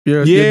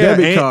your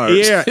debit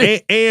cards. Yeah,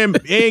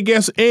 and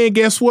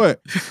guess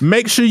what?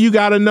 Make sure you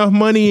got enough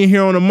money in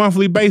here on a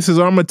monthly basis,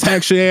 or I'm gonna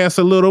tax your ass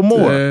a little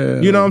more.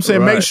 You know what I'm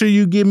saying? Right. Make sure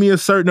you give me a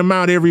certain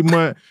amount every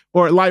month,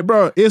 or like,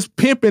 bro, it's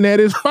pimping at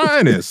its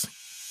finest.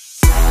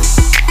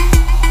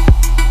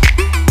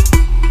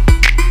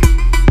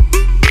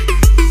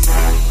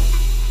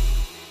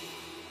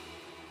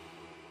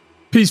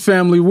 Peace,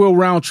 family. Will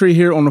Roundtree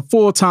here on the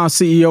Full-Time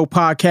CEO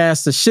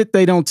podcast, the shit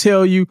they don't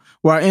tell you,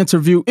 where I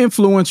interview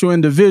influential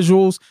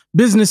individuals,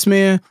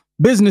 businessmen,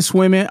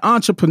 businesswomen,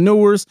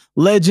 entrepreneurs,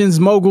 legends,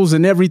 moguls,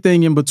 and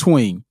everything in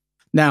between.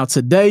 Now,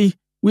 today,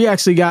 we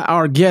actually got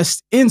our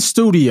guest in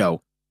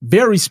studio.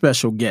 Very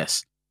special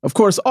guest. Of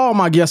course, all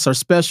my guests are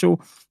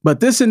special, but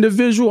this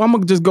individual, I'm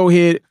going to just go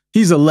ahead.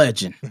 He's a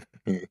legend.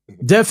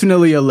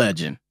 Definitely a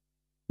legend.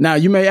 Now,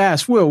 you may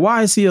ask, Will,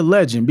 why is he a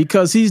legend?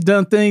 Because he's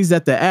done things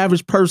that the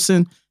average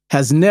person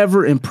has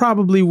never and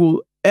probably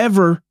will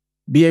ever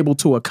be able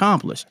to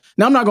accomplish.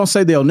 Now, I'm not going to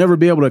say they'll never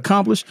be able to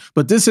accomplish,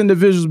 but this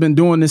individual's been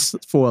doing this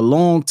for a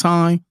long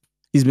time.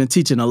 He's been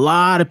teaching a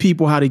lot of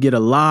people how to get a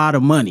lot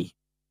of money.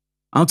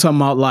 I'm talking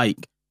about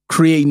like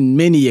creating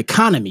many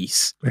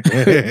economies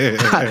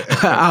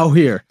out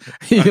here.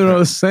 You know what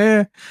I'm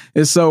saying?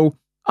 And so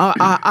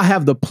I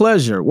have the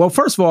pleasure. Well,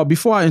 first of all,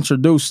 before I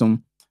introduce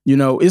him, you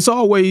know, it's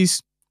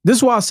always... This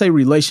is why I say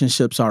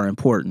relationships are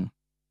important.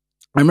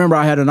 I remember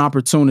I had an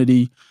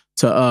opportunity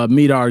to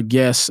meet our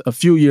guest a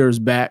few years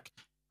back,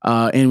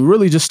 and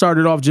really just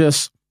started off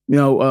just, you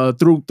know,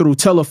 through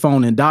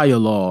telephone and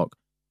dialogue.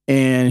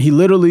 And he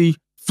literally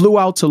flew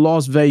out to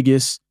Las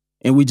Vegas,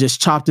 and we just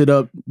chopped it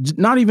up.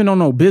 Not even on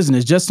no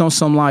business, just on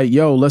some like,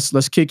 yo,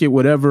 let's kick it.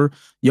 Whatever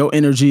your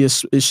energy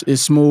is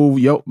smooth.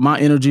 Yo, my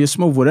energy is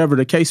smooth. Whatever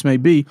the case may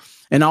be.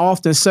 And I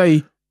often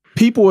say,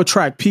 people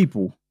attract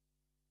people.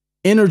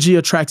 Energy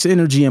attracts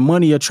energy, and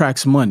money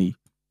attracts money.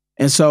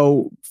 And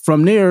so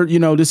from there, you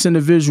know, this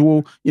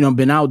individual, you know,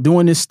 been out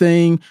doing this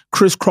thing,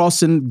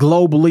 crisscrossing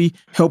globally,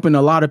 helping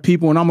a lot of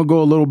people. And I'm going to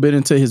go a little bit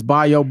into his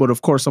bio, but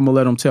of course, I'm going to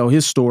let him tell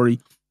his story.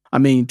 I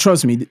mean,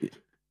 trust me,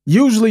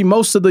 usually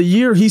most of the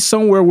year, he's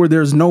somewhere where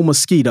there's no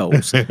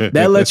mosquitoes.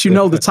 That lets you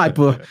know the type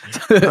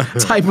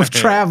of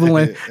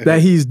traveling that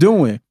he's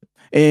doing.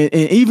 And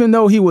even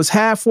though he was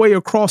halfway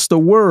across the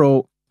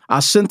world,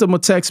 I sent him a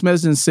text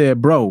message and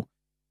said, bro,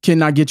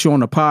 can I get you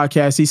on the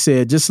podcast? He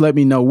said, just let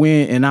me know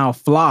when, and I'll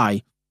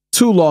fly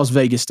to Las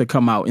Vegas to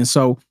come out. And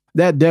so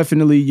that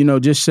definitely, you know,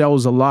 just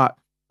shows a lot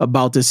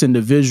about this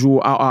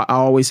individual. I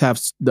always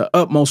have the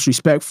utmost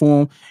respect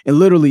for him. And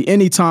literally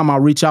anytime I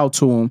reach out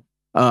to him,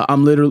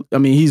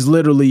 he's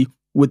literally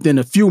within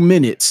a few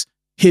minutes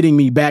hitting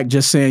me back,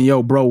 just saying,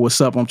 yo, bro, what's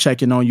up? I'm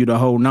checking on you the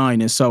whole nine.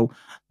 And so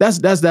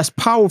that's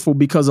powerful,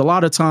 because a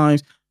lot of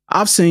times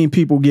I've seen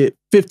people get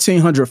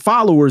 1,500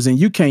 followers and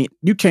you can't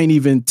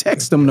even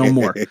text them no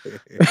more.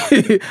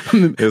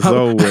 It's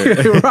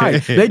over.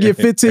 Right. They get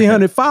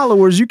 1,500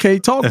 followers. You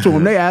can't talk to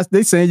them.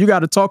 They saying you got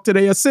to talk to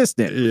their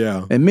assistant.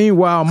 Yeah. And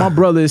meanwhile, my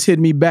brother is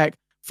hitting me back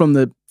from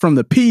the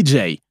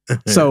PJ.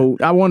 So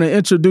I want to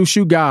introduce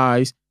you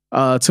guys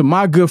to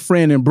my good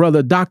friend and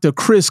brother, Dr.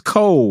 Chris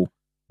Cole,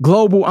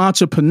 global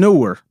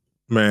entrepreneur.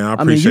 Man, I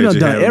appreciate you done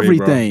done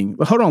everything.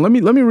 Me, hold on, let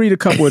me read a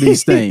couple of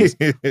these things.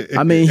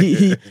 I mean,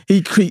 he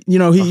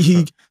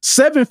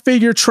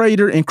 7-figure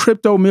trader and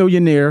crypto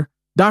millionaire.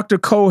 Dr.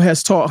 Cole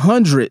has taught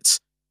hundreds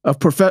of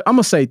I'm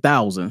gonna say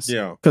thousands.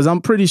 Yeah. Because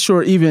I'm pretty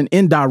sure even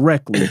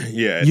indirectly,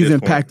 you've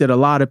impacted a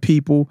lot of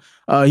people.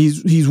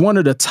 He's one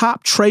of the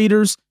top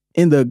traders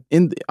in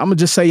I'm gonna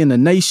just say in the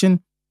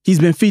nation. He's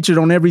been featured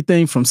on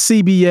everything from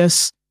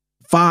CBS,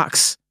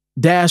 Fox,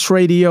 Dash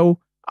Radio,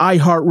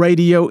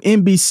 iHeartRadio,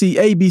 NBC,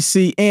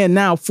 ABC, and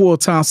now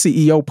Full-Time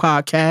CEO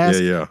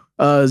podcast. Yeah.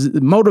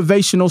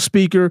 Motivational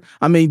speaker.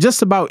 I mean,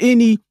 just about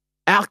any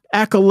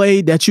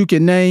accolade that you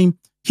can name,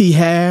 he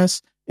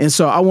has. And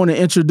so I want to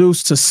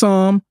introduce to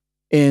some,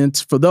 and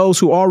for those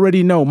who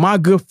already know, my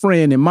good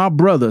friend and my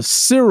brother,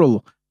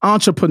 Cyril,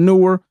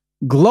 entrepreneur,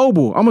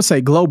 global. I'm going to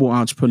say global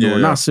entrepreneur,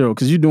 not Cyril,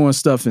 because you're doing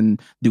stuff in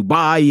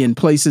Dubai and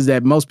places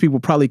that most people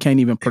probably can't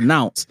even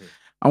pronounce.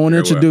 I want to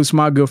introduce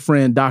my good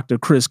friend, Dr.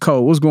 Chris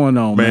Cole. What's going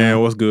on, man? Man,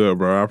 what's good,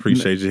 bro? I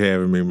appreciate you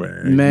having me,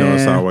 man. You know,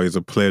 it's always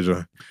a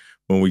pleasure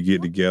when we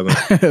get together.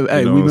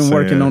 Hey, we've been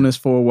working on this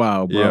for a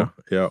while, bro.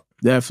 Yeah.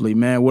 Definitely,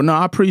 man. Well, no,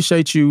 I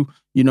appreciate you,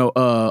 you know,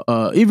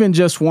 even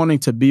just wanting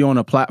to be on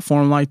a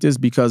platform like this,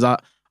 because I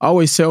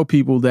always tell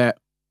people that,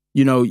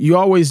 you know, you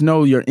always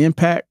know your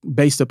impact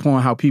based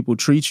upon how people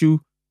treat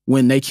you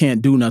when they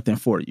can't do nothing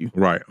for you.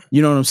 Right.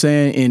 You know what I'm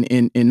saying?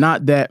 And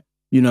not that,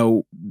 you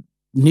know,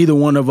 neither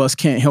one of us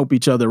can't help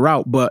each other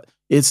out, but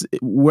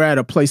we're at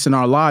a place in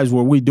our lives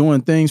where we're doing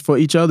things for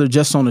each other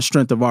just on the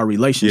strength of our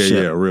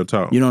relationship. Yeah, real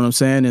talk. You know what I'm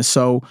saying? And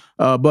so,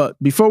 but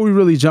before we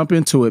really jump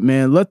into it,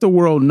 man, let the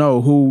world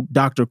know who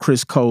Dr.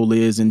 Chris Cole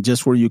is and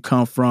just where you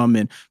come from.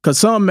 And because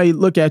some may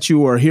look at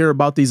you or hear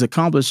about these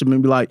accomplishments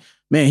and be like,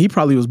 man, he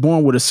probably was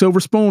born with a silver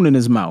spoon in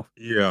his mouth.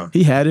 Yeah.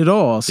 He had it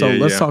all. So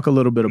let's talk a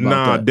little bit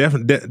about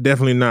that.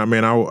 Definitely not,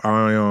 man.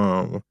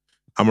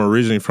 I'm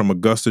originally from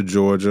Augusta,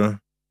 Georgia.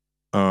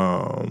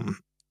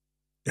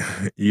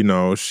 you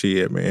know,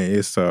 shit, man,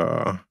 it's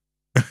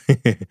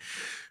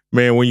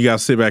man, when you got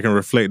to sit back and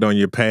reflect on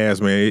your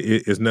past, man,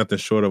 it's nothing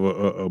short of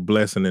a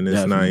blessing, and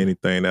it's not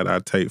anything that I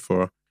take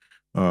for,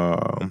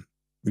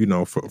 you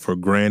know, for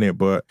granted.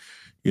 But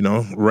you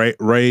know,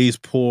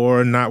 raised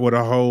poor, not with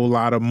a whole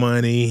lot of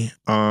money.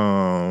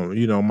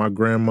 You know, my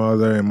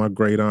grandmother and my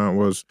great aunt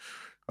was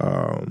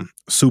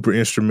super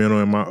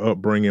instrumental in my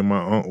upbringing.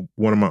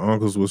 One of my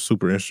uncles was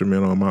super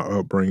instrumental in my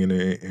upbringing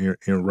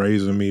and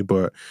raising me.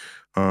 But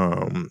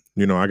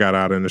you know, I got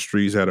out in the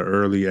streets at an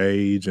early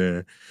age,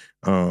 and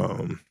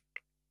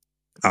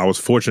I was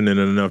fortunate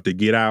enough to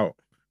get out,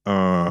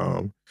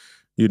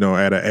 you know,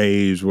 at an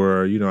age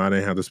where, you know, I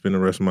didn't have to spend the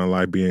rest of my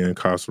life being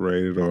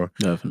incarcerated or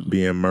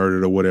being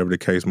murdered or whatever the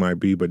case might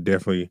be, but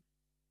definitely,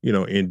 you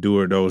know,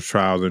 endure those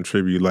trials and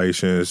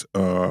tribulations,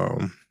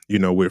 you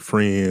know, with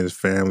friends,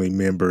 family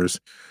members,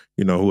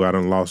 you know, who I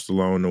done lost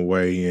along the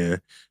way.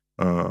 And,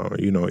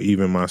 you know,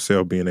 even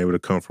myself being able to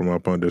come from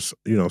up under,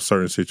 you know,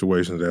 certain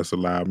situations that's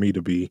allowed me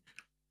to be,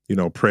 you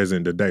know,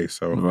 present today.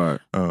 So,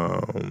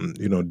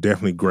 you know,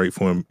 definitely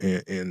grateful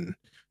and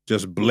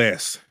just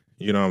blessed,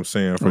 you know what I'm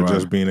saying, for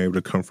just being able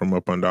to come from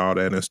up under all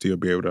that and still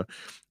be able to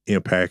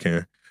impact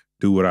and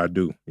do what I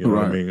do. You know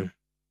what I mean?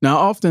 Now,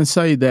 I often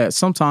say that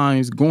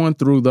sometimes going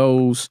through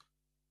those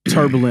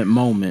turbulent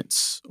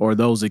moments or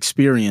those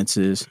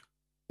experiences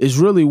is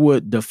really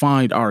what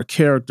defined our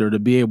character to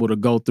be able to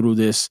go through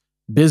this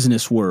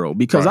business world.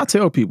 Because I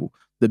tell people,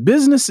 the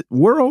business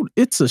world,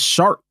 it's a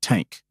Shark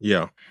Tank.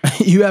 Yeah.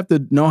 You have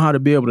to know how to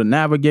be able to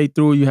navigate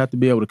through. You have to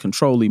be able to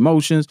control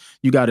emotions.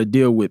 You got to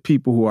deal with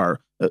people who are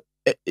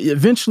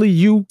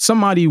eventually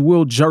somebody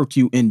will jerk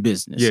you in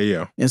business.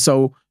 Yeah. And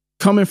so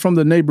coming from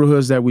the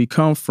neighborhoods that we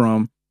come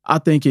from, I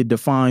think it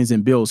defines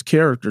and builds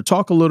character.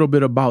 Talk a little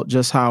bit about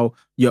just how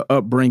your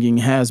upbringing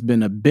has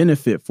been a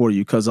benefit for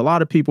you. Because a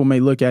lot of people may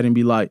look at it and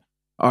be like,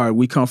 all right,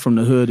 we come from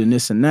the hood and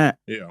this and that.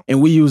 Yeah.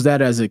 And we use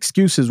that as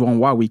excuses on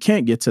why we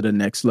can't get to the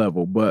next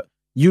level. But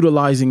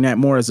utilizing that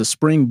more as a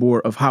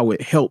springboard of how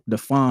it helped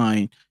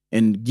define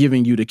and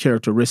giving you the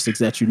characteristics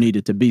that you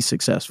needed to be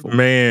successful.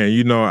 Man,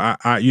 you know,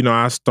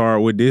 I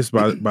start with this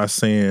by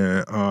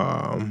saying,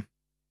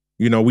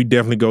 you know, we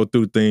definitely go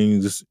through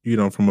things, you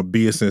know, from a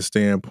business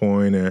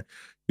standpoint, and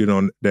you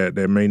know that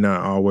may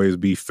not always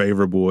be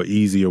favorable or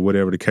easy or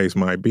whatever the case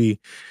might be.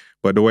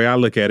 But the way I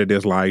look at it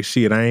is like,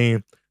 shit,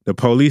 the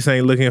police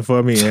ain't looking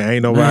for me, and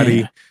ain't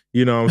nobody,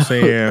 you know what I'm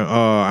saying?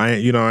 I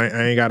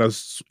ain't gotta,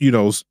 you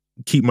know,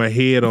 keep my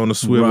head on the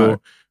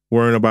swivel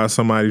worrying about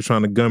somebody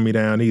trying to gun me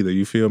down either.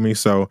 You feel me?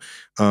 So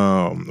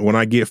when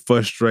I get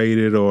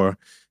frustrated or,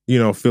 you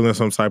know, feeling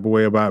some type of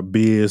way about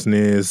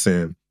business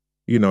and,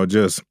 you know,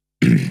 just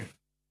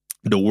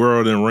the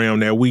world and realm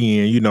that we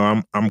in, you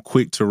know, I'm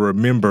quick to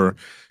remember,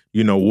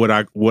 you know, what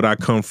I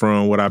come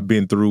from, what I've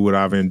been through, what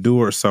I've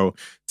endured. So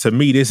to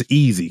me, this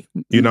easy,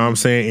 you know what I'm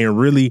saying? And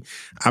really,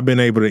 I've been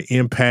able to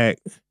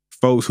impact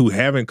folks who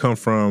haven't come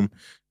from,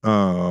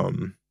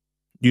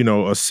 you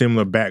know, a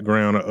similar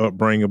background or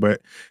upbringing.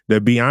 But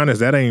to be honest,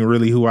 that ain't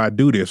really who I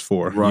do this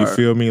for. You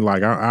feel me?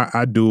 Like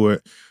I do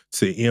it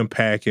to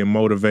impact and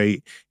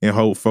motivate and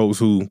hope folks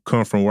who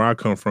come from where I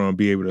come from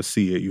be able to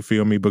see it. You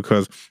feel me?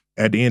 Because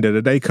at the end of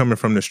the day, coming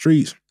from the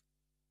streets,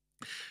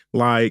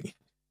 like,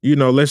 you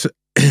know,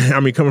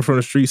 coming from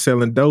the street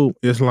selling dope,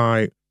 it's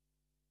like,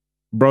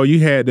 bro, you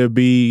had to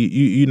be,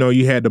 you know,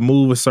 you had to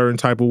move a certain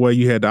type of way.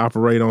 You had to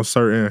operate on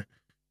certain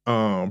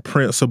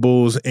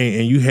principles,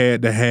 and you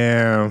had to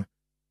have,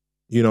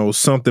 you know,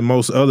 something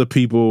most other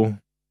people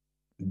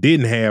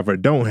didn't have or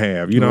don't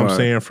have. You know what I'm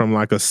saying? From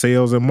like a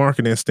sales and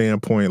marketing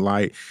standpoint,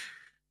 like,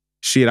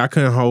 shit, I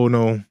couldn't hold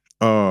no,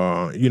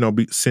 you know,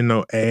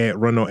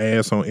 run no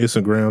ads on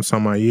Instagram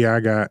talking about, yeah, I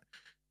got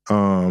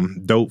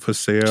dope for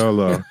sale,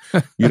 or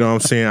you know what I'm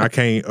saying, I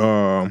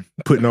can't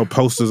put no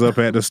posters up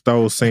at the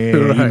store saying,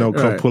 you know,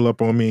 come pull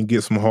up on me and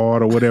get some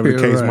hard or whatever the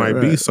case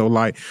might be. So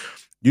like,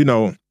 you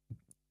know,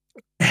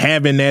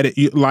 having that,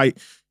 like,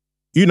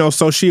 you know,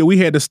 so shit, we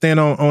had to stand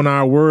on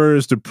our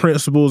words, the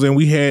principles, and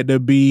we had to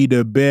be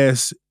the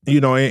best,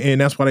 you know,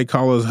 and that's why they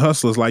call us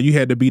hustlers. Like, you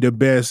had to be the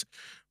best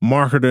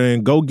marketer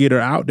and go-getter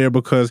out there,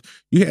 because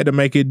you had to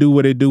make it do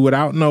what it do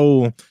without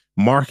no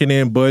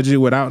marketing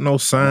budget, without no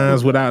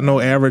signs, without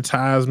no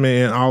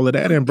advertisement and all of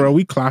that. And bro,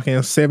 we clock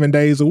in 7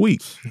 days a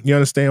week. You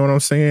understand what I'm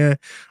saying?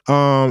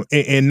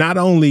 And not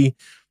only,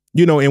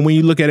 you know, and when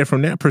you look at it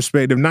from that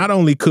perspective, not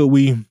only could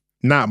we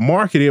not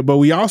market it, but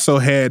we also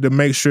had to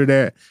make sure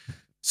that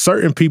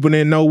certain people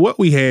didn't know what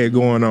we had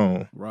going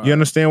on. You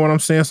understand what I'm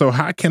saying? So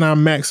how can I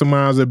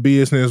maximize a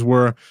business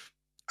where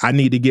I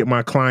need to get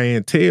my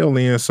clientele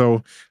in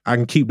so I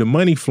can keep the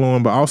money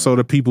flowing, but also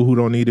the people who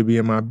don't need to be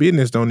in my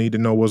business don't need to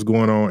know what's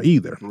going on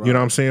either. You know what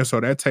I'm saying? So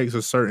that takes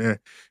a certain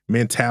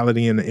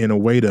mentality in a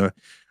way to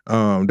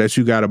that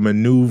you got to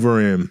maneuver,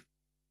 and,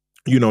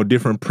 you know,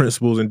 different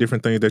principles and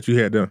different things that you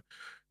had to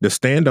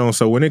stand on.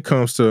 So when it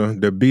comes to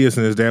the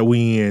business that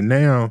we in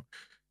now,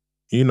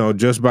 you know,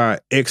 just by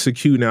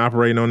executing and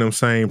operating on them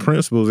same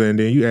principles, and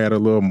then you add a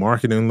little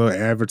marketing, a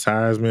little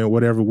advertisement,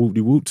 whatever,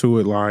 whoop-de-whoop to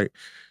it, like,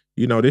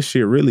 this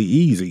shit really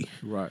easy.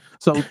 Right.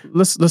 So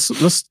let's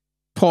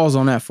pause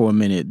on that for a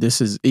minute.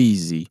 This is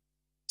easy.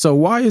 So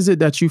why is it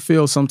that you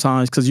feel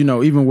sometimes, because,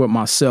 even with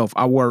myself,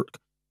 I work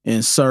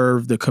and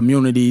serve the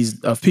communities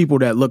of people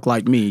that look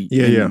like me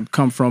and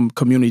come from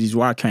communities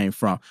where I came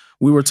from.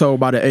 We were told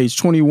by the age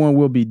 21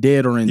 we'll be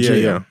dead or in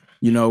jail,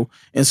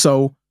 And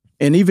so,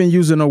 and even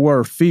using the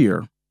word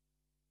fear,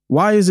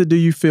 why is it, do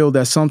you feel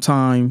that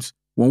sometimes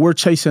when we're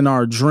chasing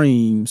our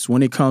dreams,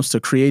 when it comes to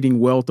creating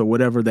wealth or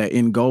whatever that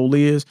end goal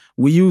is,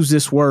 we use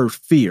this word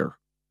fear,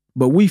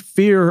 but we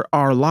fear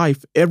our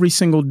life every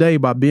single day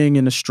by being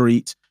in the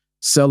streets,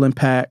 selling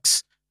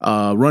packs,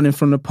 running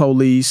from the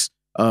police,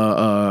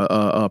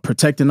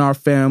 protecting our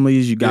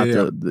families. You got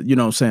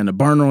the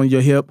burner on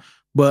your hip.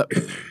 But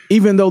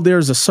even though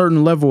there's a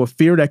certain level of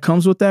fear that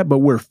comes with that, but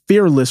we're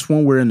fearless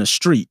when we're in the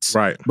streets.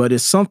 Right. But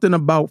it's something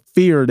about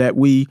fear that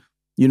we,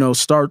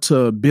 start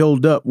to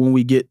build up when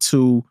we get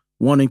to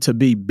wanting to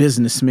be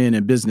businessmen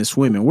and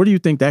businesswomen. Where do you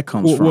think that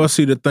comes from? Well,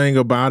 see, the thing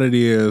about it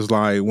is,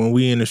 like, when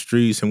we in the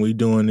streets and we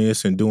doing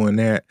this and doing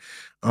that,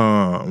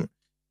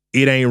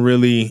 it ain't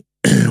really,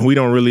 we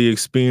don't really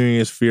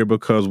experience fear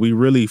because we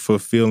really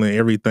fulfilling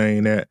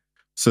everything that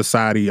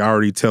society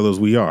already tell us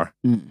we are.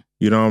 Mm.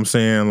 You know what I'm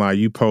saying? Like,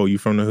 you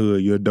from the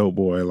hood, you're a dope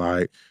boy,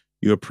 like,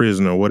 you're a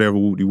prisoner, whatever,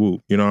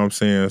 whoop-de-whoop. You know what I'm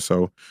saying?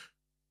 So,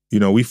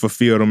 we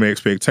fulfill them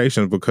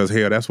expectations because,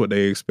 hell, that's what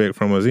they expect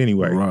from us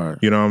anyway. Right.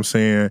 You know what I'm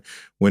saying?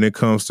 When it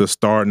comes to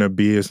starting a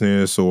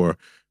business or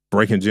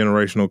breaking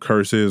generational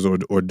curses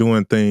or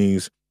doing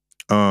things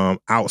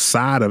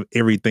outside of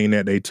everything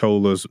that they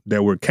told us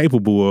that we're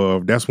capable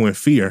of, that's when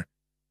fear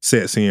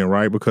sets in,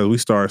 right? Because we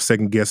start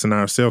second guessing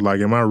ourselves.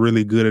 Like, am I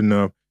really good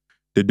enough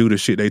to do the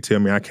shit they tell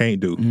me I can't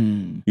do?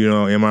 Mm.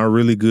 Am I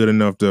really good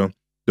enough to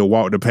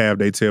walk the path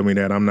they tell me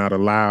that I'm not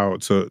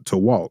allowed to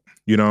walk?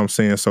 You know what I'm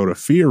saying? So the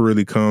fear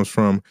really comes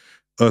from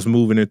us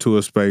moving into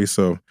a space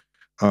of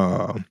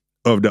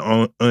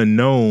the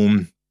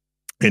unknown,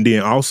 and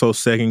then also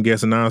second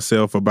guessing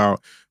ourselves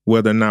about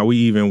whether or not we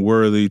even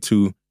worthy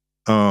to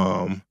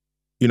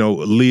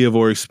live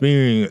or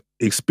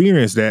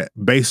experience that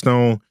based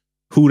on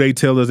who they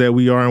tell us that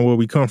we are and where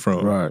we come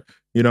from. Right.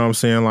 You know what I'm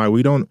saying? Like,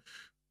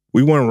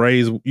 we weren't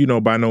raised,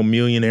 by no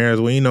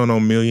millionaires. We ain't know no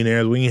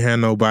millionaires. We ain't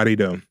had nobody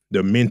to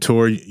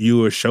mentor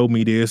you or show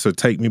me this or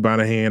take me by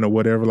the hand or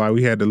whatever. Like,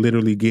 we had to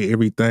literally get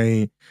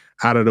everything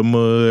out of the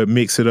mud,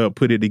 mix it up,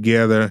 put it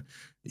together,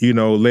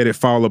 let it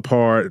fall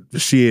apart,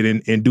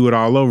 shit, and do it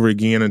all over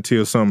again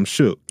until something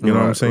shook. You know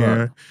what I'm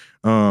saying?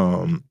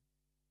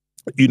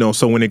 Right.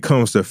 So when it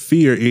comes to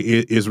fear,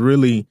 it's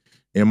really,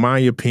 in my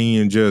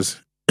opinion,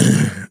 just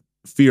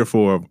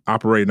fearful of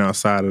operating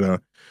outside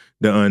of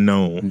the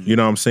unknown. Mm-hmm. You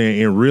know what I'm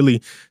saying? And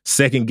really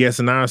second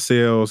guessing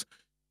ourselves,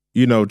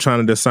 trying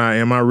to decide,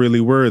 am I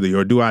really worthy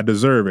or do I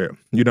deserve it?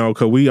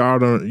 Because we all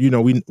don't,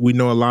 we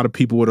know a lot of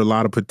people with a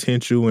lot of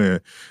potential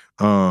and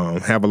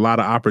have a lot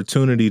of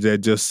opportunities that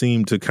just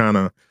seem to kind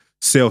of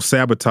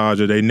self-sabotage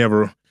or they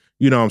never,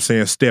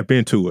 step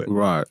into it.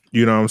 Right.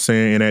 You know what I'm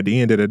saying? And at the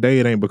end of the day,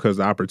 it ain't because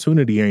the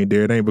opportunity ain't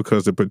there. It ain't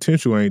because the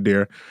potential ain't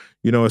there.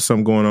 It's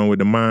something going on with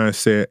the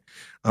mindset,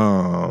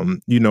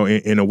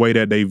 in a way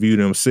that they view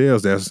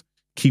themselves that's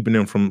keeping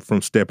them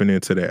from stepping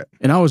into that.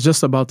 And I was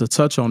just about to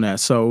touch on that.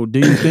 So do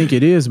you think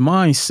it is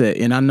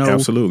mindset? And I know,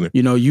 absolutely,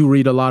 you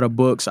read a lot of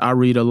books, I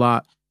read a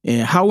lot.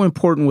 And how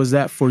important was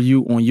that for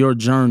you on your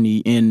journey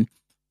in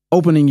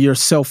opening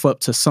yourself up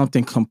to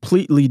something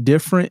completely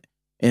different?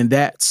 And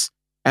that's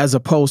as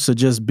opposed to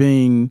just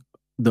being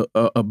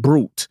a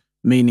brute,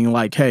 meaning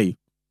like, hey,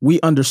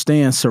 we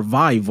understand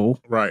survival.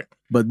 Right.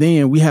 But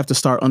then we have to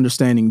start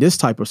understanding this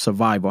type of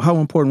survival. How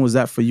important was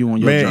that for you on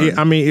your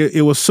journey?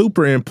 It was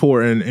super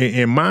important.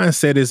 And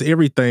mindset is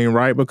everything,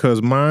 right?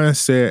 Because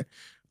mindset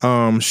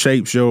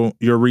shapes your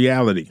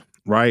reality,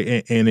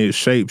 right? And it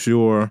shapes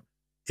your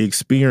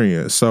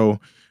experience. So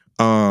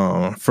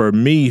for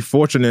me,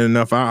 fortunate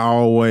enough, I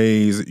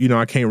always,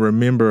 I can't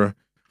remember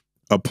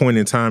a point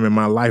in time in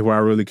my life where I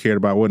really cared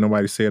about what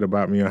nobody said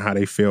about me or how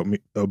they felt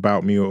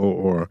about me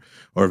or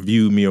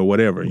viewed me or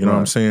whatever. You know what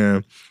I'm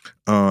saying?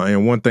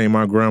 And one thing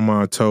my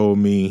grandma told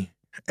me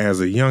as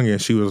a youngin',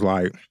 she was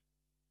like,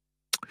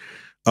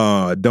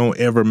 don't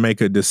ever make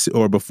a decision,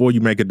 or before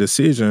you make a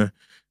decision,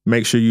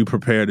 make sure you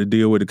prepare to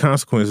deal with the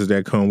consequences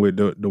that come with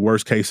the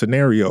worst case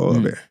scenario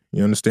of it.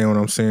 You understand what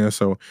I'm saying?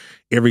 So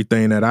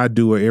everything that I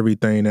do or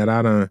everything that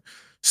I done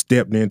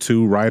stepped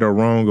into, right or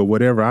wrong or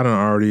whatever, I done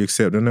already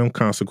accepted them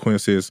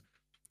consequences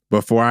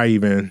before I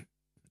even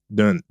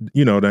done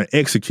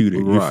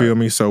executed. You feel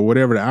me? So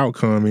whatever the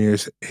outcome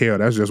is, hell,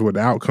 that's just what the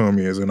outcome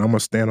is. And I'm going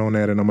to stand on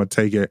that and I'm going to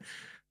take it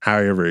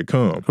however it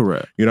comes.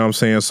 Correct. You know what I'm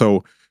saying?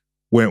 So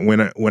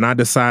when I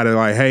decided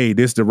like, hey,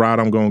 this is the route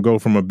I'm going to go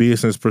from a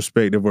business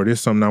perspective, or this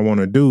is something I want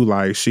to do,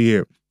 like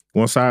shit,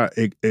 once I,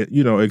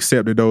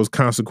 accepted those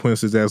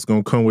consequences that's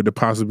going to come with the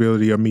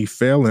possibility of me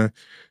failing,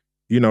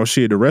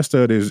 shit, the rest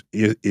of it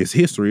is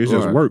history. It's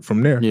just work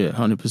from there. Yeah,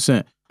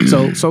 100%.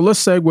 So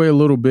let's segue a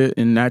little bit,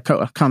 and that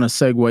kind of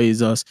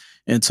segues us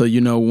into,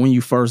 when you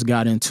first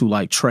got into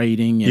like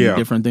trading and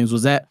different things.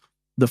 Was that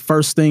the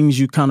first things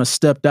you kind of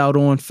stepped out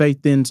on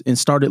faith in and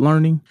started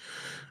learning?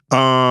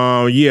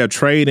 Yeah,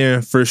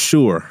 trading for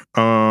sure.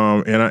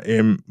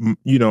 And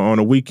you know, on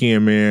the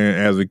weekend, man,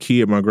 as a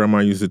kid, my grandma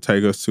used to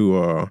take us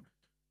to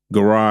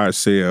garage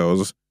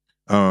sales,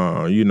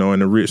 you know, in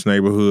the rich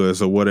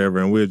neighborhoods or whatever,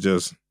 and we'd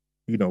just,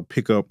 you know,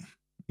 pick up,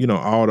 you know,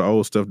 all the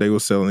old stuff they were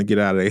selling to get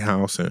out of their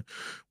house. And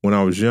when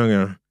I was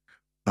younger,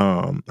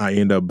 I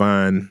ended up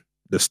buying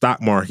the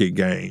stock market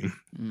game.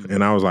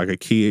 And I was like a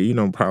kid, you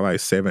know, probably like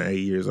 7, 8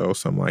 years old,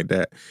 something like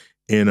that.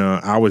 And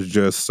I was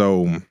just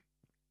so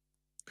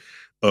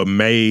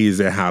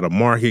amazed at how the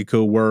market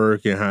could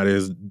work and how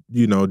this,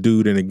 you know,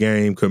 dude in the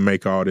game could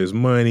make all this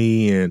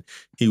money, and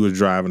he was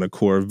driving a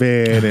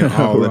Corvette and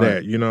all Right. of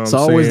that. You know what It's I'm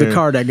saying? always the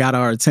car that got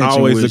our attention.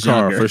 Always when we the was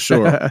car, younger. for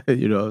sure.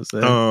 You know what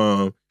I'm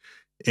saying?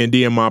 And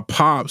then my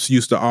pops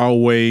used to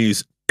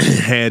always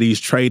had these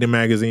trading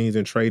magazines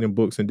and trading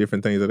books and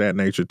different things of that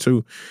nature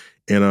too.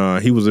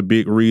 And he was a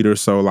big reader,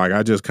 so like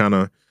I just kind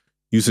of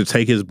used to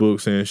take his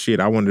books and shit.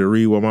 I wanted to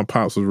read what my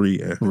pops was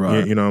reading.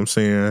 Right. You know what I'm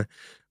saying?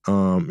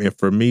 And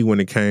for me, when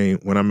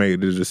I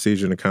made the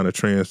decision to kind of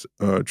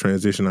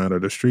transition out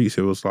of the streets,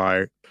 it was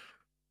like,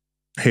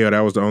 hell, that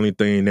was the only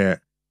thing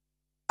that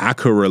I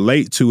could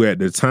relate to at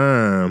the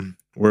time,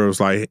 where it was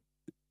like,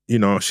 you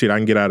know, shit, I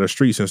can get out of the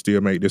streets and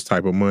still make this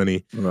type of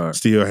money, Right.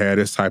 still have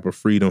this type of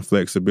freedom,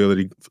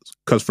 flexibility.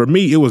 Because for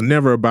me, it was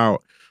never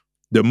about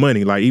the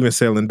money, like even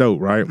selling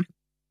dope, right?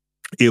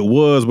 It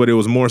was, but it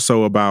was more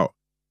so about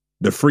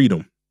the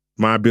freedom,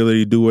 my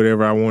ability to do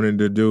whatever I wanted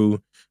to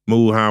do,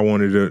 move how I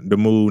wanted to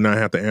move, not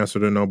have to answer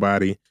to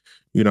nobody,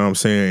 you know what I'm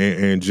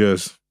saying, and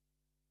just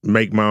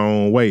make my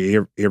own way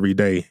every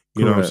day.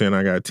 You know what I'm saying?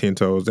 I got 10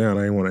 toes down.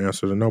 I ain't want to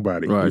answer to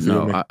nobody. Right.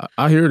 No,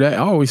 I hear that. I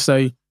always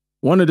say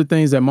one of the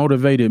things that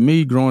motivated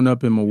me growing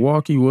up in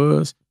Milwaukee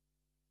was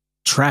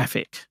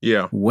traffic.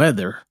 Yeah.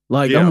 Weather.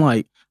 Like,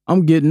 Yeah.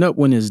 I'm getting up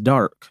when it's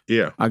dark.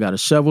 Yeah. I got to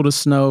shovel the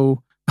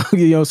snow.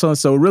 You know, so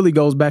it really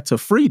goes back to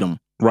freedom.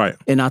 Right.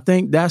 And I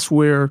think that's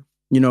where,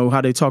 you know,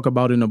 how they talk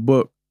about in the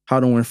book, How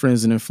to Win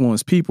Friends and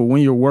Influence People.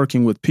 When you're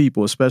working with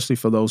people, especially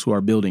for those who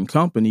are building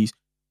companies,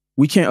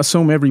 we can't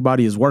assume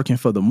everybody is working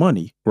for the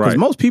money. Because Right.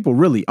 most people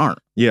really aren't.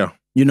 Yeah.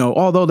 You know,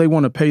 although they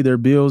want to pay their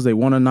bills, they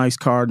want a nice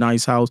car,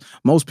 nice house,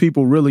 most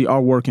people really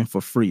are working for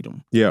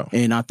freedom. Yeah.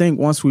 And I think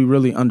once we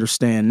really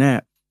understand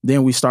that,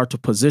 then we start to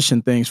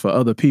position things for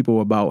other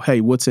people about,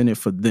 hey, what's in it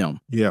for them,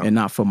 Yeah. and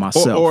not for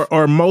myself.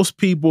 Or most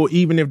people,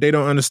 even if they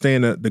don't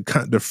understand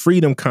the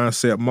freedom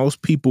concept,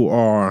 most people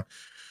are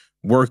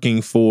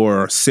working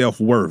for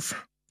self-worth,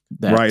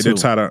 That right? too.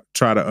 To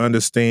try to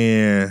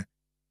understand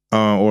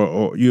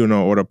or you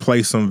know, or to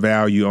place some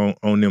value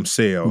on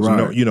themselves.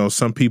 Right. You know,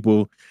 some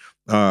people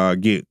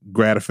get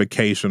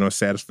gratification or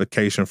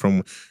satisfaction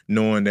from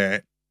knowing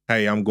that,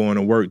 hey, I'm going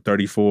to work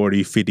 30,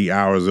 40, 50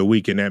 hours a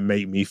week, and that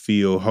make me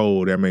feel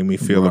whole. That make me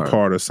feel Right. a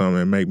part of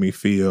something. Make me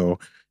feel,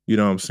 you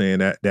know what I'm saying,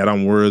 that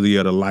I'm worthy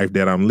of the life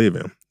that I'm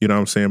living. You know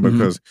what I'm saying? Mhm.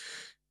 Because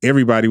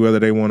everybody, whether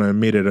they want to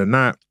admit it or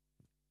not,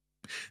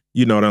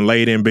 you know, done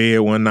laid in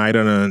bed one night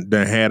and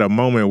done had a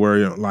moment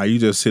where, like, you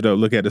just sit up,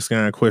 look at the sky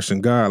and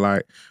question God,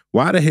 like,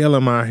 why the hell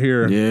am I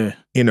here Yeah.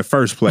 in the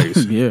first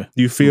place? Yeah.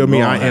 You feel me?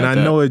 Lord I had that.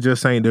 know it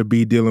just ain't to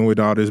be dealing with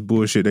all this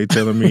bullshit they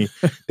telling me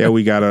that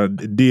we gotta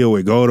deal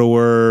with. Go to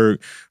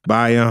work,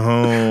 buy a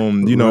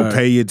home, you know, Right.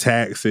 pay your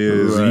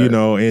taxes, Right. you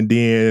know, and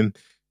then,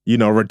 you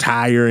know,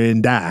 retire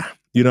and die.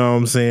 You know what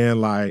I'm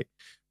saying? Like,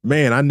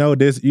 man, I know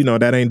this, you know,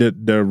 that ain't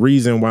the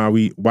reason why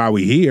we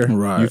here.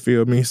 Right. You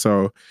feel me?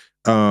 So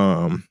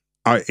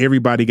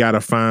everybody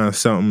gotta find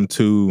something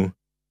to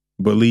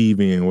believe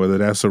in, whether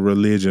that's a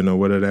religion or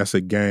whether that's a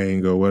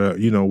gang or whatever,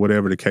 you know,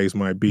 whatever the case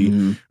might be.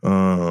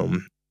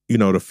 Mhm. You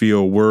know, to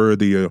feel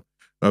worthy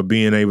of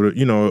being able to,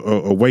 you know,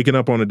 of waking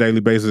up on a daily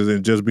basis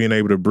and just being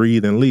able to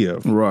breathe and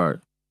live. Right.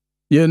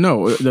 Yeah,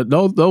 no,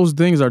 those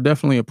things are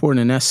definitely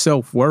important, and that's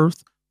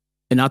self-worth.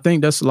 And I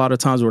think that's a lot of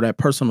times where that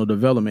personal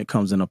development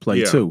comes into play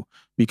Yeah. too,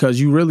 because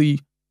you really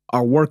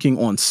are working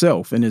on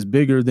self, and it's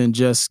bigger than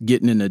just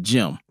getting in the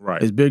gym.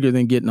 Right. It's bigger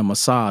than getting a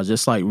massage.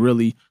 It's like,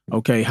 really,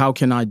 okay, how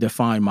can I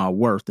define my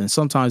worth? And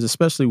sometimes,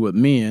 especially with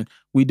men,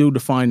 we do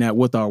define that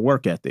with our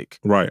work ethic.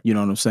 Right. You know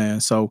what I'm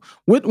saying? So,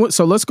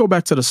 so let's go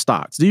back to the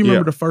stocks. Do you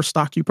remember Yeah. the first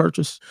stock you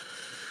purchased?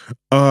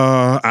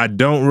 I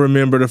don't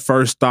remember the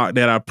first stock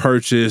that I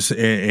purchased,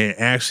 and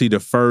actually the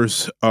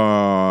first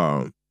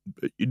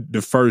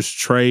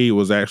trade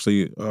was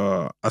actually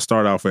I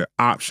started off with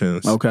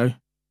options. Okay.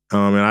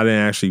 And I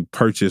didn't actually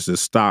purchase the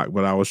stock,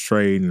 but I was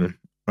trading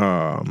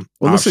Well,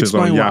 let's options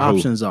explain on what Yahoo.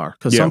 options are,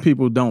 because Yeah. some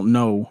people don't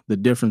know the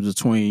difference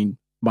between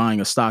buying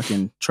a stock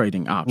and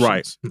trading options.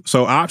 Right.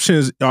 So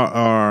options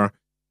are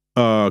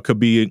could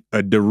be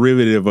a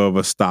derivative of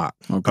a stock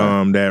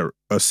Okay. that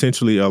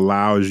essentially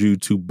allows you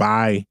to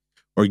buy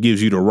or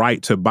gives you the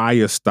right to buy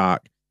a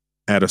stock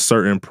at a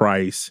certain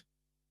price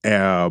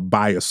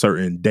by a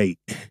certain date.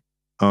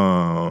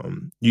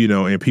 You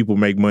know, and people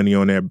make money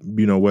on that,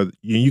 you know, whether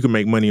you can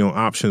make money on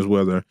options,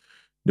 whether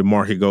the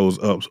market goes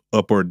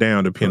up or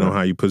down, depending on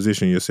how you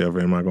position yourself.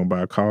 Am I going to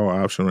buy a call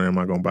option or am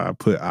I going to buy a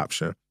put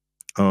option?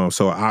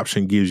 So an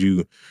option gives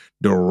you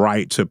the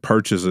right to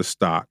purchase a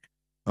stock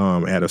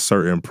at a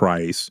certain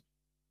price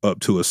up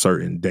to a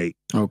certain date.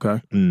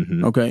 Okay.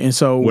 Mm-hmm. Okay. And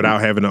so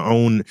without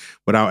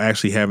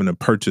actually having to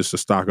purchase a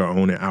stock or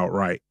own it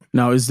outright.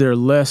 Now, is there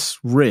less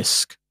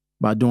risk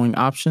by doing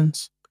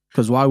options?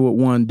 Because why would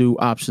one do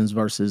options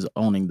versus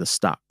owning the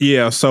stock?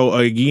 Yeah. So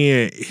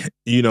again,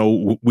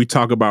 we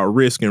talk about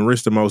risk, and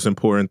risk the most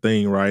important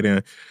thing, right?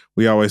 And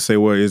we always say,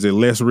 well, is it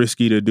less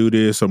risky to do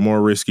this or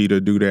more risky to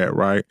do that,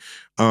 right?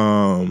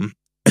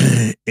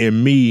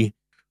 And me,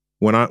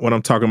 when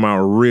I'm talking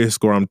about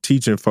risk, or I'm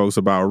teaching folks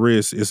about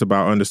risk, it's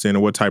about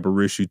understanding what type of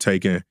risk you're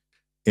taking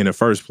in the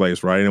first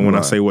place, right? And when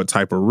I say what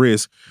type of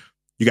risk,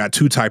 you got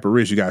two type of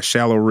risk. You got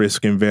shallow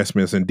risk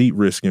investments and deep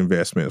risk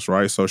investments,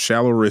 right? So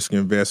shallow risk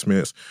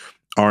investments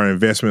are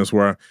investments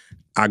where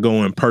I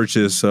go and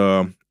purchase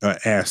an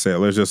asset.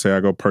 Let's just say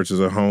I go purchase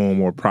a home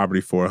or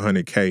property for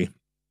 $100K.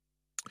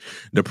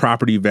 The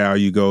property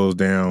value goes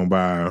down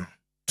by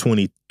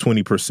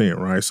 20%,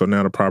 right? So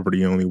now the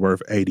property only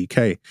worth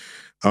 $80K.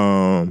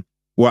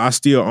 Well, I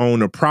still own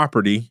the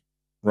property,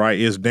 right?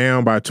 It's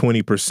down by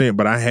 20%,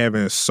 but I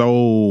haven't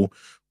sold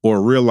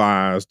or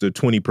realized the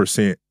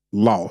 20%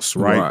 loss,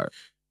 right?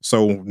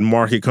 So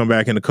market come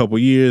back in a couple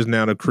years,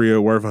 now the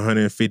crib worth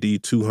 150,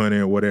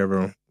 200,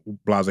 whatever,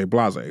 blase. You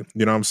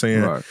know what I'm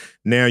saying? Right.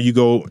 Now you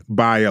go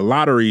buy a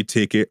lottery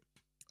ticket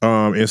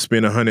and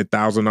spend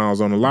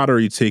 $100,000 on a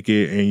lottery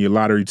ticket, and your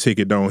lottery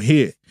ticket don't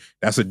hit.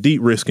 That's a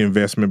deep risk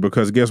investment,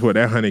 because guess what?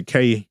 That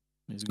 $100K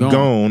is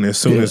gone as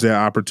soon as that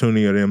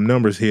opportunity or them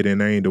numbers hit, and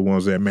they ain't the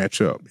ones that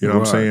match up. You know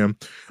what I'm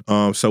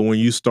saying? So when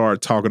you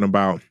start talking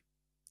about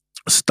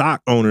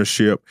stock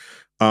ownership,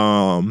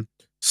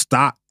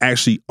 stock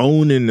actually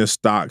owning the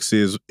stocks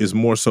is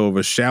more so of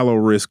a shallow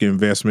risk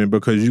investment,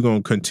 because you're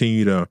going to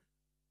continue to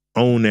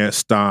own that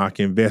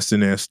stock, invest in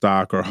that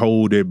stock, or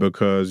hold it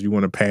because you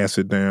want to pass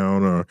it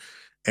down or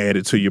add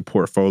it to your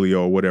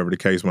portfolio or whatever the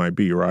case might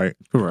be, right?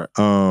 Correct.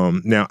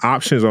 Now,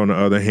 options, on the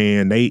other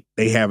hand,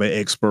 they have an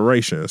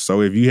expiration.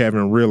 So if you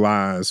haven't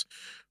realized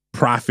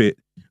profit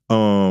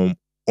on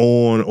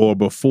or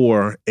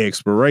before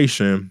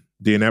expiration,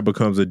 then that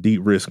becomes a deep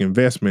risk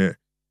investment,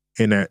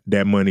 and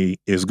that money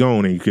is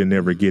gone and you can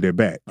never get it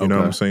back. You know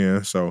what I'm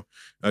saying? So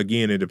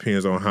again, it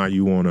depends on how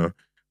you want to,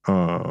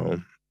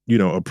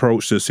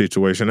 approach the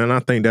situation. And I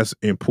think that's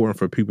important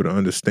for people to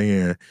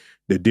understand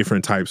the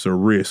different types of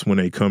risks when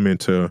they come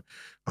into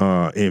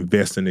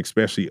investing,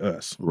 especially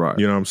us. Right.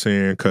 You know what I'm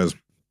saying? Because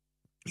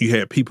you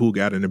had people who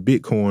got into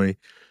Bitcoin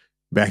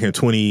back in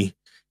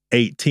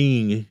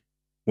 2018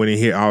 when it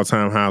hit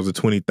all-time highs of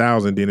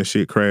 20,000, then the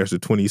shit crashed to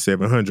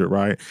 2,700,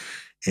 right?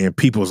 And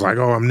people's like,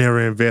 oh, I'm never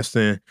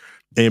investing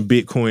in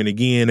Bitcoin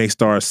again. They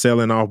start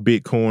selling off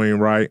Bitcoin,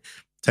 right?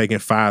 Taking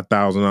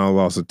 $5,000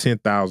 losses,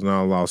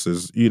 $10,000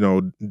 losses,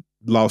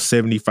 lost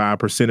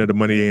 75% of the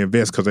money they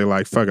invest because they're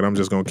like, fuck it, I'm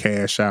just going to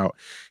cash out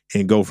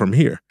and go from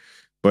here.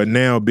 But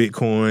now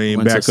Bitcoin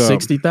went back to up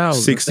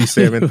 60,000.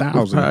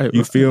 67,000. Right,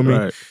 you feel me?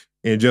 Right.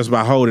 And just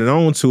by holding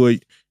on to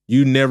it,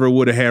 you never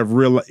would have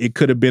realized it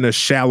could have been a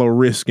shallow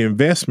risk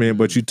investment,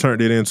 but you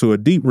turned it into a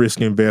deep risk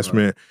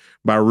investment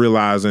by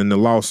realizing the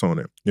loss on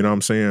it. You know what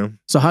I'm saying?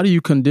 So how do you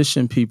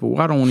condition people?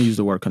 I don't want to use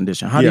the word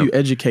condition. How do you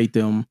educate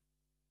them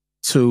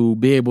to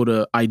be able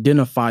to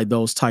identify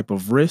those type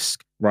of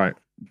risk? Right.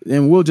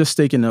 And we'll just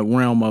stick in the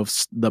realm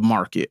of the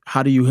market.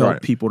 How do you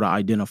help people to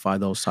identify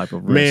those type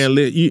of risks?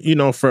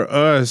 Man, for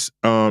us,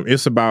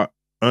 it's about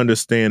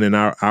understanding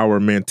our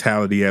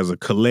mentality as a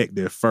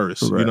collective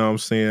first. Correct. You know what I'm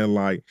saying?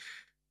 Like,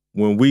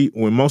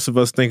 when most of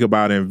us think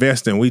about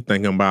investing, we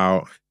think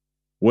about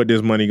what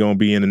this money gonna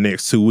be in the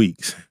next 2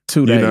 weeks.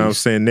 2 days. You know what I'm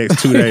saying?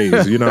 Next 2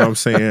 days. You know what I'm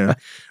saying?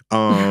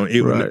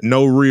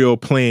 No real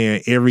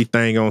plan,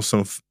 everything on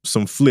some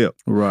flip.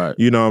 Right.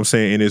 You know what I'm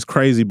saying? And it's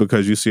crazy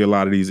because you see a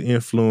lot of these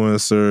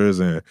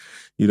influencers and,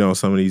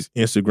 some of these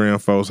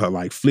Instagram folks are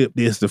like, flip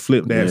this to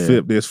flip that,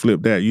 flip this,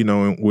 flip that.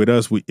 And with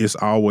us, it's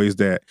always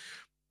that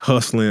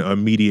hustling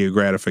immediate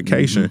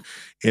gratification.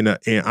 And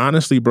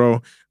honestly,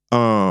 bro,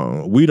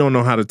 we don't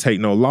know how to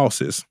take no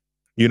losses.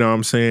 You know what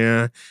I'm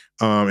saying?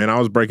 And I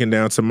was breaking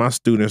down to my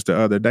students the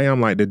other day. I'm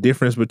like, the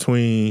difference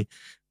between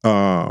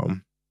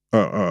an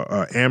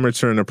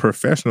amateur and a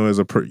professional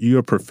is you're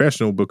a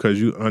professional because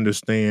you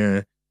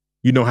understand,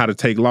 you know how to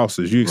take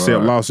losses. You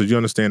accept losses. You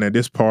understand that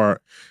this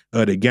part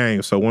of the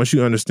game. So once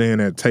you understand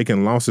that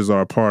taking losses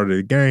are a part of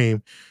the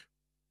game,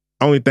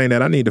 only thing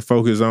that I need to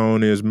focus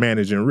on is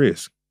managing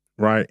risk,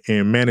 right?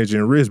 And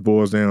managing risk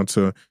boils down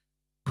to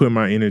put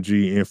my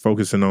energy and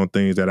focusing on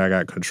things that I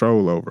got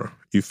control over.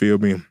 You feel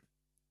me?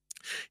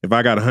 If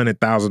I got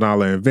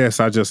 $100,000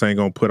 invest, I just ain't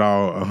gonna put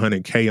all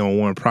 $100K on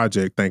one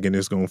project thinking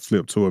it's gonna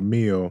flip to a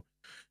meal,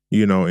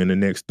 in the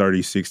next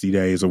 30, 60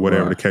 days or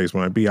whatever the case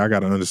might be. I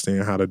got to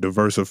understand how to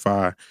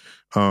diversify,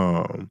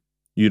 my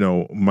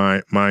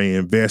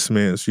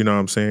investments. You know what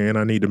I'm saying?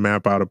 I need to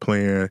map out a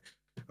plan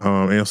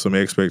and some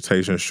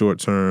expectations short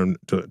term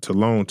to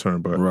long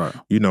term. But,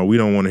 we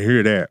don't want to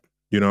hear that.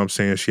 You know what I'm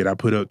saying? Shit, I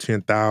put up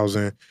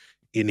 10,000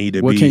 it need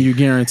to what be. Can you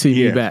guarantee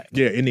me back?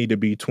 Yeah, it need to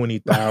be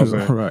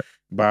 20,000 right.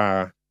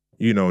 by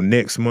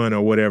next month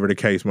or whatever the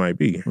case might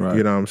be. Right.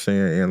 You know what I'm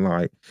saying? And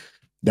like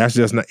that's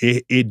just not.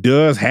 It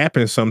does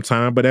happen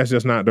sometime, but that's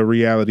just not the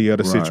reality of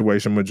the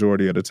situation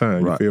majority of the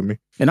time. You feel me?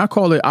 And I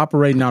call it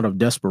operating out of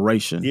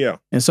desperation. Yeah.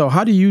 And so,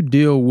 how do you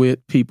deal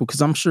with people?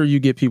 Because I'm sure you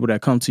get people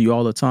that come to you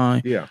all the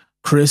time. Yeah.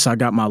 Chris, I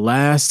got my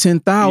last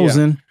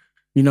 10,000.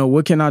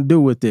 What can I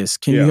do with this?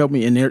 Can you help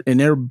me? And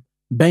they're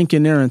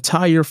banking their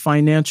entire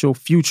financial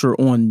future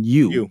on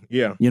you.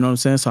 Yeah. You know what I'm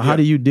saying? So how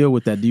do you deal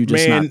with that? Do you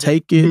just not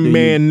take it? Do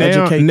you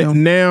educate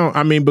them? Now,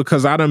 I mean,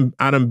 because I done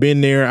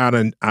been there, I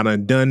done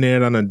done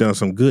that, I done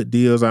some good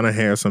deals, I done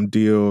had some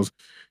deals,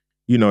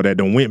 that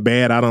done went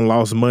bad, I done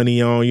lost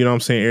money on, you know what I'm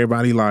saying?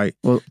 Everybody like...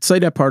 Well, say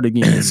that part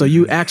again. So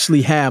you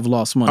actually have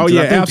lost money. Oh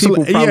yeah,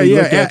 absolutely.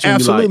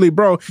 Absolutely, like,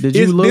 bro. Did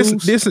you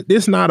lose?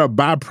 This not a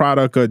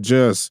byproduct of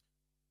just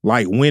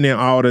like winning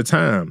all the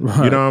time.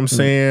 Right. You know what I'm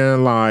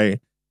saying?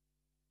 Like,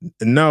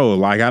 no,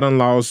 like I done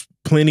lost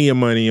plenty of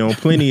money on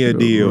plenty of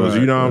deals.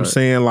 You know what I'm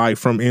saying? Like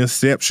from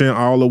inception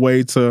all the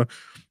way to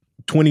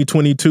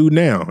 2022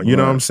 now. You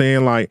know what I'm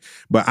saying? Like,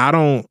 but I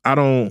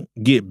don't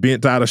get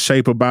bent out of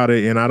shape about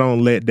it, and I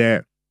don't let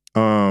that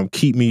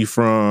keep me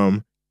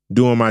from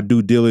doing my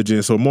due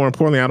diligence. Or more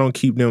importantly, I don't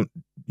keep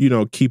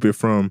it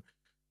from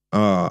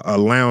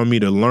allowing me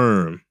to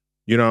learn.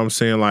 You know what I'm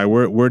saying? Like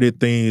where did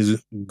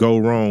things go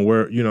wrong?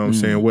 Where, you know what I'm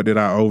saying? What did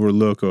I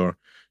overlook, or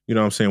you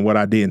know what I'm saying, what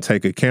I didn't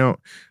take account,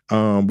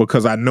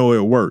 because I know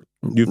it worked.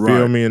 You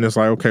feel me? And it's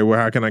like, okay, well,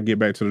 how can I get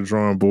back to the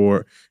drawing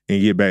board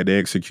and get back to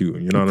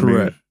executing? You know what I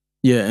mean?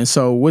 Yeah. And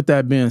so with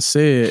that being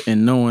said,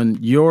 and knowing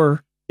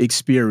your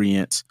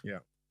experience,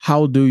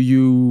 how do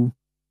you,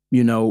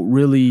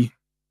 really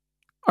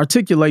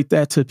articulate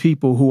that to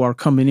people who are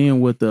coming in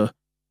with the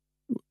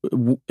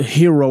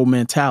hero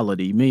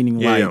mentality, meaning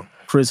like,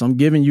 Chris, I'm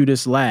giving you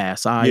this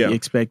last. I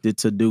expected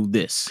to do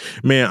this.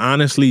 Man,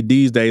 honestly,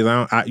 these days,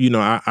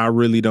 I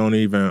really don't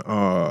even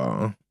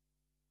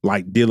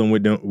like dealing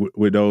with them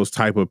with those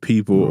type of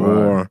people,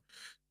 or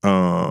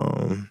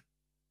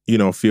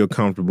feel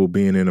comfortable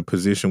being in a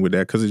position with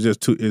that, because it's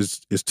just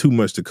it's too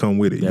much to come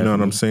with it. Definitely. You know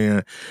what I'm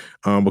saying?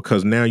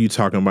 Because now you're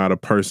talking about a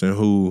person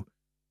who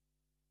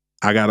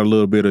I got a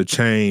little bit of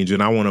change,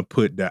 and I want to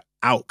put the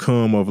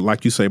outcome of,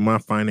 like you say, my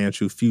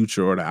financial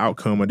future, or the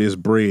outcome of this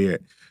bread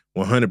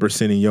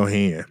 100% in your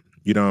hand.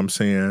 You know what I'm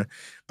saying?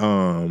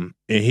 And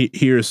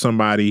here's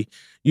somebody,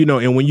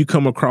 and when you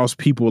come across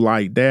people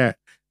like that,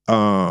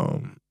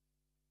 those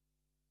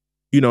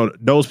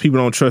people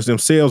don't trust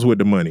themselves with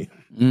the money.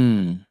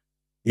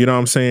 You know what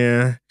I'm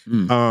saying?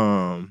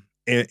 And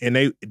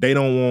they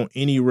don't want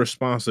any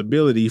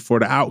responsibility for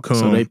the outcome.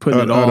 So they put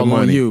it all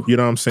money. On you. You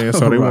know what I'm saying?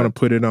 So they want to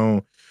put it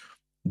on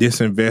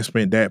this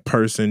investment, that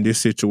person,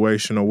 this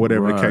situation, or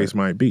whatever the case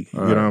might be. You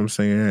know what I'm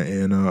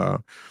saying?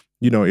 And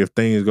if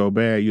things go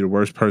bad, you're the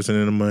worst person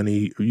in the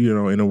money,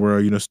 in the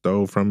world. You done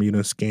stole from me, you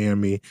done scam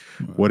me,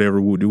 whatever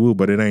woo-de-woo.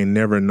 But it ain't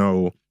never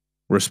no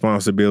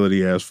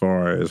responsibility as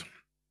far as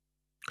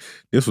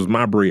this was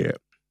my bread.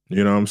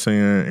 You know what I'm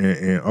saying?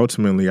 And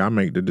ultimately, I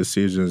make the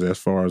decisions as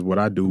far as what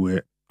I do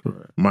with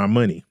my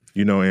money.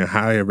 And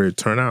however it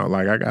turn out,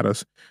 like I gotta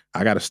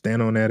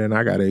stand on that, and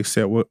I gotta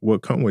accept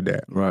what come with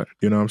that. Right.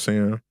 You know what I'm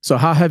saying? So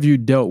how have you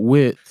dealt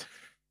with?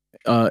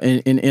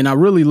 And I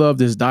really love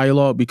this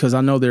dialogue, because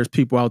I know there's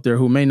people out there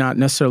who may not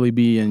necessarily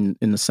be in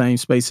the same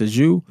space as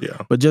you,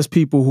 but just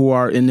people who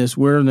are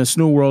we're in this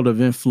new world of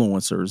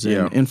influencers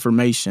and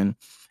information,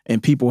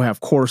 and people have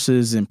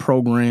courses and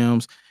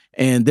programs,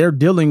 and they're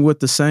dealing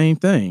with the same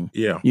thing.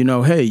 Yeah.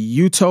 Hey,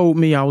 you told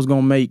me I was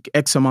going to make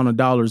X amount of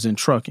dollars in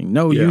trucking.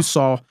 No, you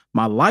saw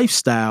my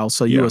lifestyle,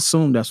 so you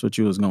assumed that's what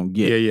you was going to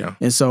get. Yeah.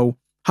 And so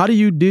how do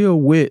you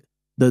deal with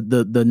the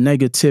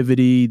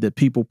negativity, the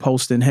people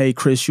posting, hey,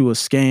 Chris, you a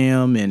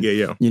scam, and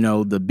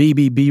the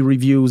BBB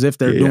reviews, if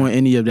they're doing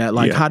any of that?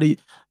 Like, how do you,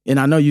 and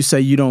I know you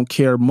say you don't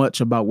care much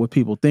about what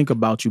people think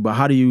about you, but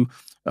how do you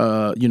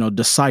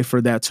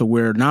decipher that to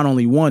where not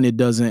only one, it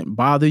doesn't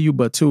bother you,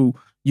 but two,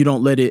 you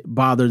don't let it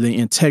bother the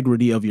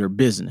integrity of your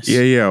business?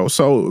 Yeah.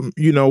 So,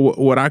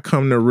 what I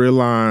come to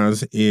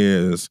realize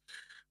is,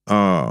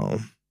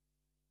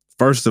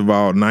 first of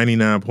all,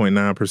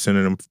 99.9%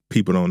 of them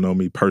people don't know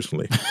me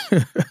personally.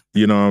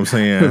 You know what I'm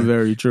saying?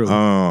 Very true.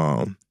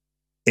 And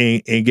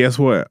guess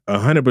what?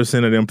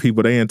 100% of them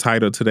people, they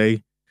entitled to their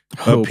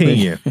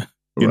opinion.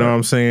 You know what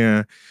I'm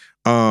saying?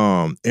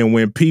 And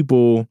when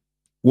people,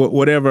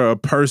 whatever a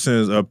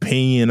person's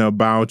opinion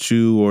about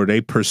you or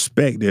their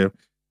perspective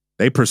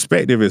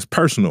is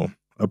personal.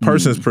 A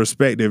person's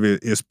perspective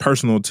is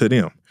personal to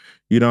them.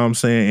 You know what I'm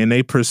saying? And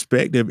their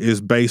perspective is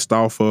based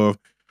off of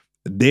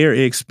their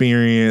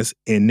experience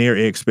and their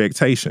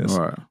expectations.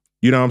 Right.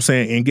 You know what I'm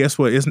saying? And guess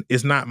what?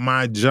 It's not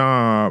my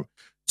job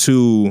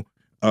to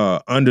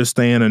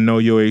understand and know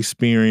your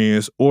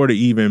experience, or to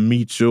even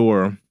meet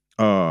your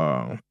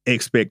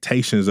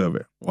expectations of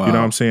it. Wow. You know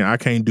what I'm saying? I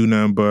can't do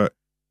nothing but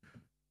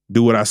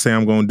do what I say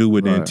I'm going to do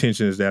with the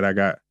intentions that I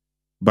got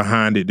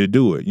behind it to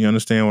do it. You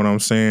understand what I'm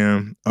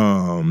saying?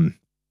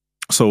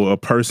 So a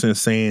person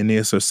saying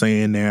this or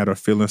saying that or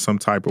feeling some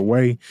type of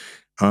way,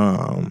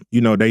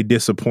 they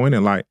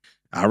disappointed. Like,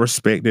 I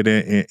respect it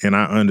and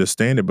I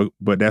understand it,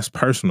 but that's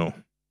personal.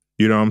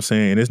 You know what I'm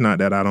saying? It's not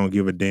that I don't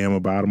give a damn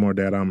about them or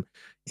that I'm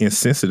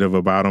insensitive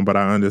about them, but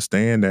I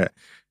understand that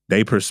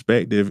their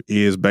perspective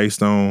is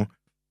based on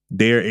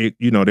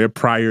their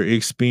prior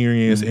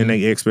experience and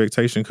their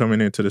expectation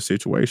coming into the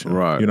situation.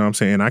 Right. You know what I'm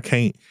saying? I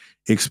can't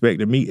expect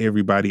to meet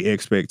everybody's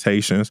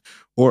expectations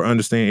or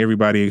understand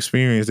everybody's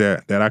experience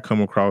that I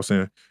come across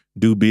and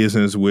do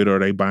business with, or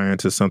they buy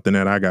into something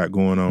that I got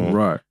going on.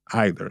 Right.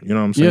 Either. You know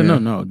what I'm saying? Yeah,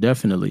 no,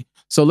 definitely.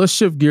 So let's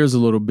shift gears a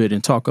little bit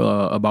and talk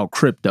about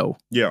crypto.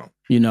 Yeah.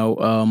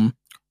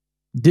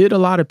 Did a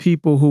lot of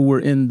people who were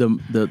in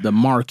the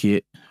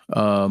market,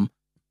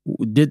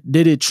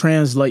 did it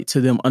translate to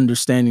them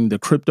understanding the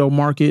crypto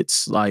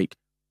markets? Like,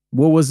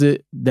 what was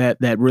it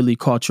that really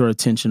caught your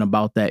attention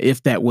about that,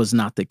 if that was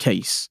not the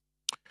case?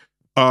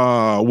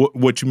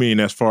 What you mean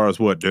as far as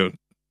what, dude?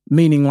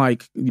 Meaning,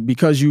 like,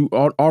 because you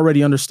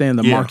already understand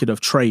the market of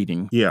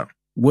trading. Yeah.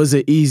 Was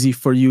it easy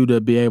for you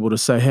to be able to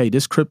say, hey,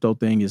 this crypto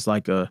thing is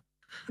like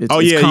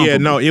it's yeah.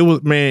 No, it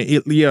was, man.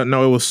 It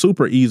was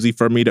super easy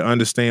for me to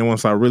understand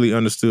once I really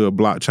understood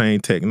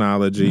blockchain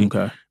technology.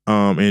 Okay.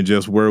 And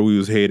just where we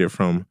was headed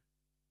from,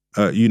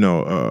 a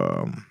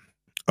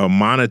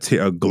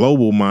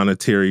global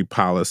monetary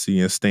policy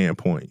and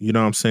standpoint. You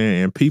know what I'm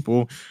saying? And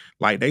people,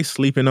 like, they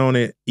sleeping on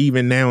it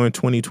even now in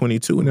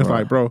 2022. And it's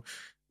like, bro,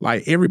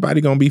 like,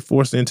 everybody gonna be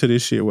forced into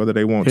this shit whether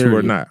they want to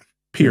or not.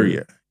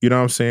 Period. You know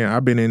what I'm saying?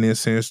 I've been in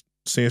this since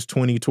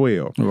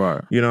 2012.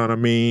 Right. You know what I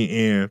mean?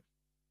 And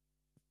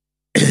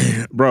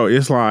bro,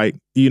 it's like,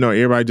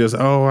 everybody just,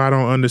 I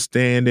don't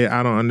understand it.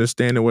 I don't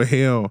understand it. Well,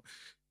 hell,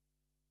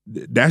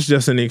 that's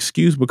just an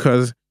excuse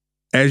because,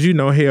 as you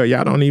know, hell,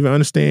 y'all don't even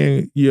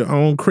understand your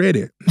own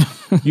credit.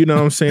 You know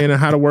what I'm saying? And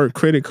how to work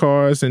credit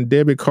cards and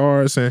debit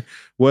cards and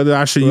whether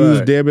I should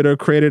use debit or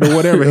credit or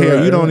whatever.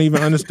 Hell, you don't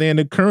even understand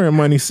the current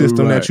money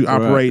system that you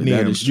operating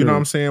in. You know what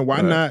I'm saying?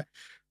 Why not?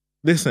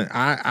 Listen,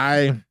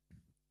 I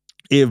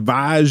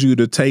advise you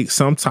to take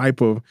some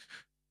type of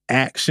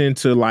action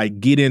to, like,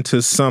 get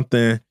into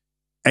something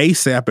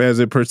ASAP as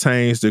it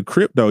pertains to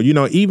crypto.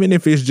 Even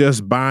if it's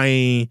just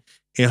buying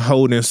and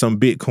holding some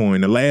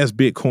Bitcoin. The last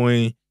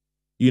Bitcoin,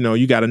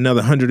 you got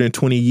another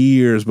 120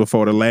 years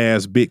before the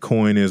last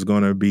Bitcoin is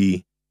going to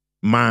be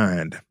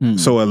mined.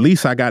 So at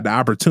least I got the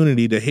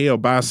opportunity to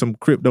buy some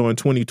crypto in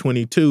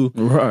 2022.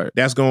 Right.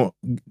 That's got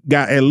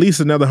at least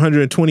another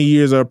 120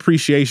 years of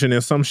appreciation in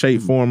some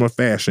shape, form, or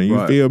fashion.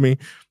 You feel me?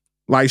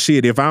 Like,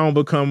 shit, if I don't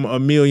become a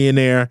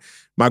millionaire,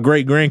 my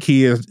great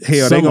grandkids,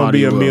 they're going to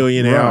be a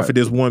millionaire off of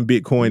this one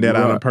Bitcoin that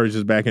I done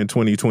purchased back in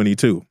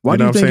 2022. Why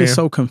do you think it's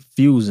so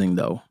confusing,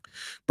 though?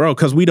 Bro,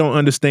 because we don't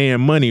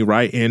understand money,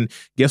 right? And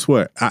guess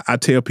what? I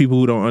tell people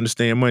who don't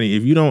understand money,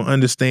 if you don't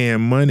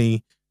understand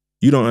money,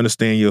 you don't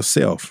understand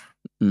yourself.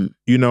 And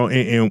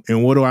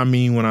what do I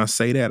mean when I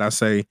say that? I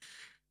say,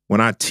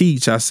 when I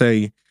teach, I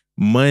say,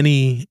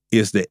 money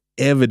is the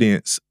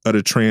evidence of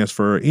the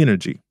transfer of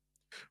energy,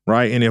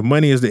 right? And if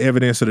money is the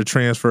evidence of the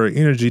transfer of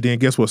energy, then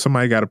guess what?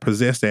 Somebody got to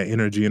possess that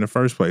energy in the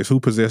first place. Who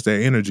possessed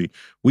that energy?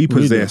 We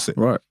possess it.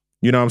 Right.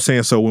 You know what I'm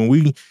saying? So when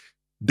we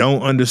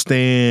don't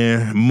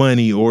understand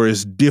money, or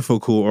it's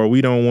difficult, or we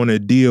don't want to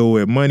deal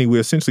with money,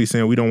 we're essentially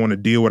saying we don't want to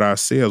deal with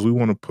ourselves. We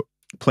want to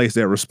place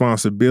that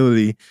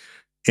responsibility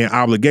and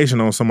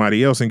obligation on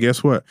somebody else. And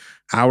guess what?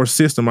 Our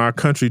system, our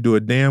country do a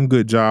damn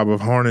good job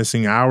of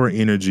harnessing our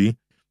energy,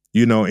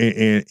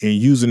 and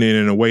using it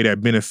in a way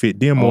that benefit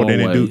them more than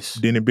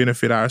it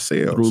benefit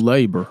ourselves. Through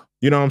labor.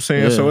 You know what I'm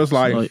saying? So it's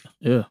like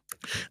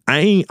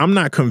I'm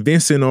not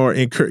convincing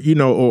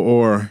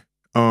or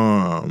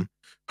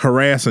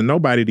harassing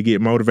nobody to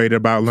get motivated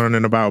about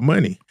learning about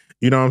money.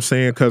 You know what I'm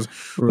saying? Because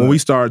when we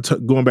start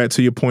going back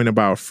to your point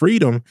about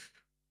freedom,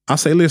 I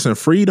say, listen,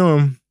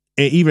 freedom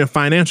and even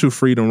financial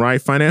freedom,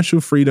 right?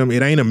 Financial freedom,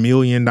 it ain't $1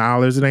 million.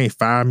 It ain't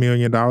 $5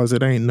 million.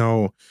 It ain't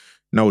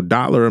no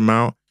dollar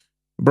amount.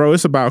 Bro,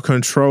 it's about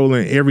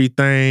controlling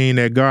everything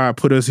that God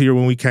put us here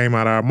when we came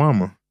out of our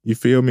mama. You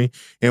feel me?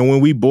 And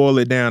when we boil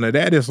it down to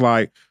that, it's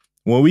like,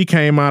 when we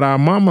came out of our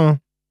mama,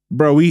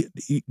 bro,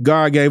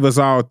 God gave us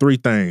all three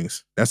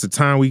things. That's the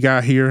time we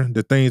got here,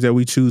 the things that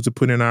we choose to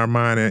put in our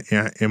mind,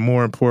 and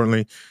more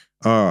importantly,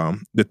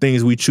 the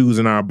things we choose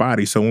in our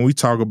body. So when we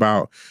talk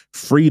about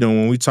freedom,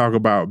 when we talk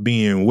about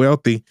being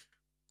wealthy,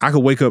 I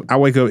wake up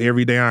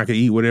every day and I can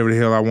eat whatever the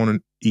hell I want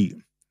to eat.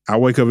 I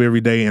wake up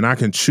every day and I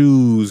can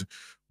choose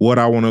what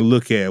I want to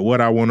look at,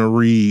 what I want to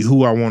read,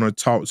 who I want to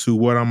talk to,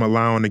 what I'm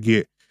allowing to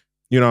get,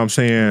 you know what I'm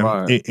saying?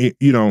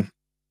 Right.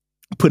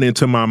 Put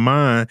into my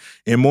mind.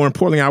 And more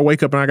importantly, I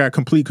wake up and I got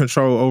complete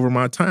control over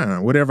my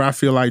time. Whatever I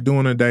feel like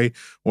doing today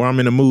or I'm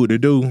in the mood to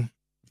do,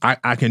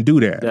 I can do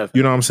that. Definitely.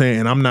 You know what I'm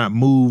saying? And I'm not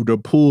moved or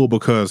pulled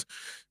because,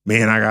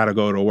 man, I got to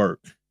go to work.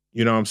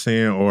 You know what I'm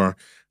saying? Or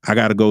I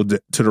got to go to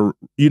the,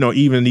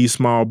 even these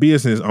small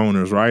business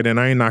owners, right? And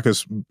I ain't knocking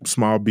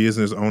small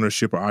business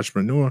ownership or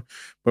entrepreneur,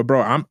 but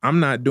bro, I'm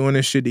not doing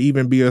this shit to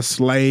even be a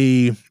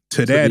slave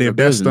to that. If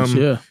that's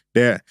something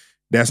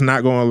that's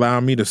not going to allow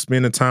me to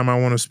spend the time I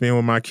want to spend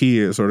with my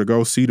kids or to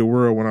go see the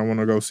world when I want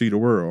to go see the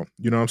world.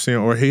 You know what I'm saying?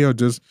 Or hell,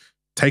 just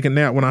take a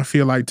nap when I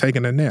feel like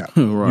taking a nap.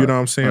 Right, you know what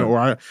I'm saying?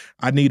 right. Or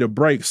I need a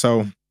break.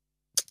 So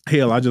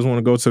hell, I just want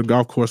to go to the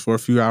golf course for a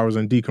few hours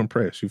and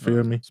decompress. You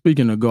feel me?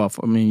 Speaking of golf,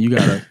 I mean, you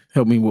gotta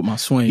help me with my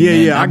swing. Yeah,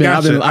 man. yeah,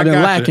 I've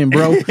been lacking,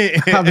 bro.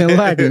 I've been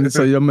lacking,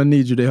 so I'm gonna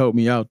need you to help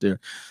me out there.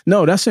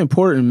 No, that's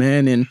important,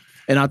 man, and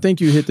I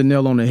think you hit the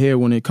nail on the head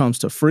when it comes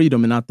to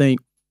freedom. And I think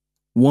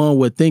one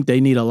would think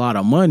they need a lot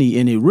of money,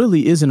 and it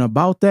really isn't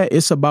about that.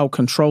 It's about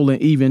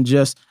controlling even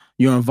just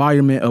your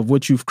environment of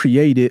what you've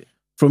created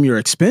from your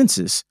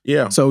expenses.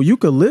 Yeah. So you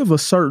could live a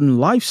certain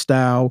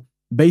lifestyle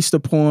based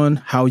upon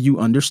how you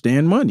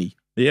understand money.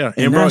 Yeah,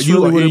 and bro, that's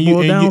really what it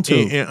boiled down to.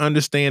 And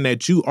understand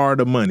that you are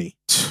the money.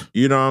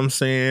 You know what I'm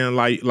saying?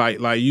 Like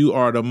you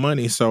are the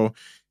money. So,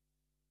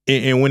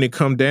 and when it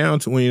comes down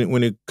to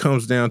when it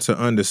comes down to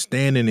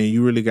understanding it,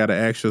 you really got to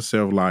ask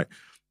yourself, like,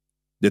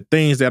 the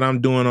things that I'm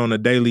doing on a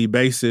daily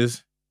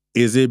basis,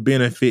 is it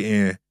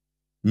benefiting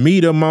me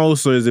the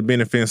most, or is it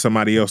benefiting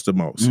somebody else the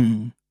most?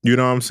 Mm. You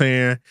know what I'm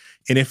saying?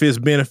 And if it's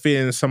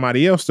benefiting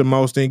somebody else the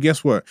most, then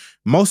guess what?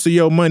 Most of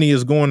your money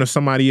is going to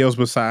somebody else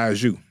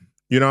besides you.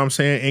 You know what I'm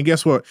saying? And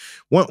guess what?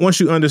 Once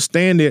you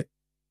understand it,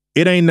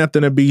 it ain't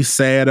nothing to be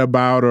sad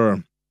about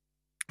or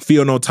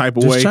feel no type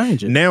of way.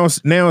 Change it. Now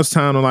it's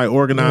time to like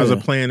organize a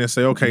plan and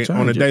say, okay,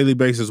 on a daily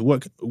basis,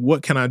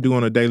 what can I do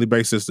on a daily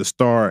basis to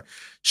start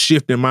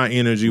shifting my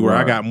energy where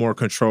I got more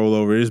control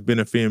over it? It's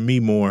benefiting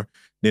me more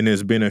than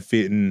it's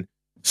benefiting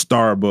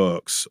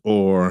Starbucks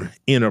or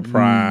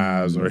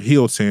Enterprise or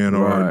Hilton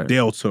or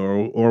Delta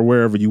or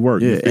wherever you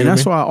work. Yeah, and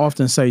that's why I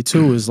often say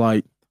too is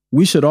like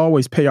we should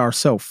always pay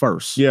ourselves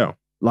first. Yeah.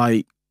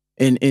 Like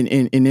and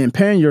then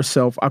paying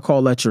yourself, I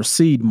call that your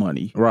seed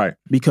money. Right.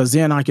 Because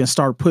then I can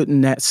start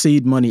putting that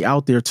seed money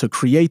out there to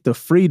create the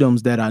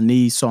freedoms that I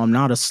need so I'm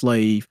not a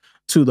slave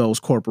to those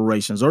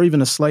corporations or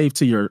even a slave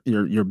to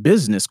your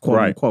business, quote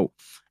unquote.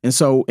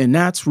 And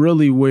that's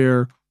really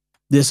where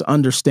this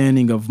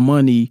understanding of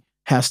money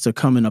has to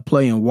come into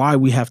play and why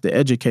we have to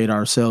educate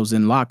ourselves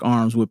and lock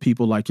arms with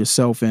people like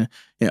yourself and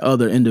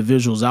other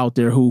individuals out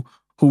there who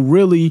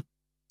really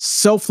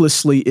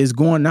selflessly is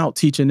going out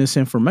teaching this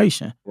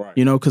information. Right.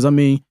 You know, because I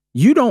mean,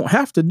 you don't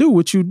have to do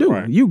what you do.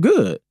 Right. You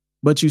good,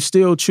 but you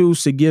still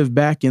choose to give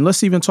back. And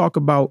let's even talk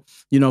about,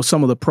 you know,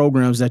 some of the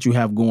programs that you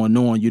have going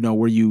on, you know,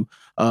 where you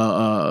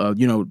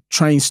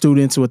train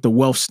students with the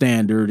wealth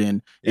standard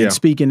and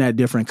speaking at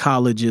different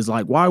colleges.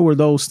 Like, why were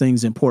those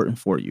things important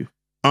for you?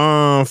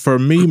 For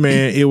me,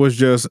 man, it was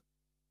just,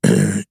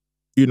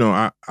 you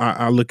know,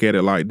 I look at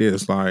it like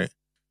this, like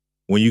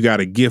when you got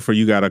a gift or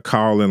you got a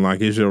calling,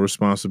 like it's your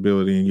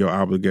responsibility and your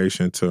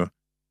obligation to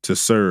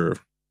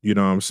serve, you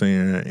know what I'm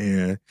saying?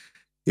 And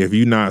if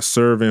you're not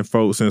serving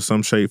folks in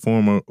some shape,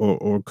 form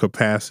or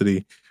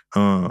capacity,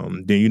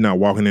 then you're not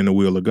walking in the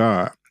will of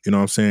God, you know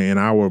what I'm saying?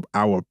 And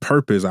our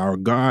purpose, our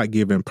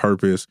God-given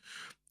purpose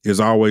is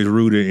always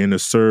rooted in the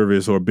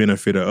service or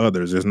benefit of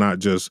others. It's not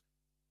just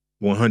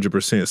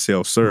 100%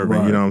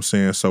 self-serving, you know what I'm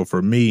saying? So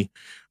for me,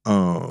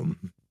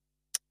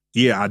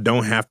 I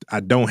don't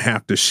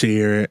have to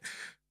share it.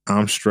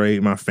 I'm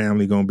straight. My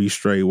family gonna be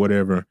straight,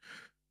 whatever.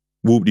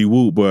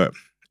 Whoop-de-whoop. But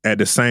at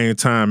the same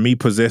time, me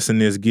possessing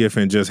this gift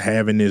and just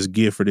having this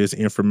gift or this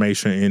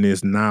information and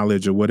this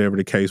knowledge or whatever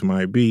the case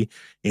might be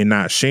and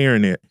not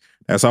sharing it,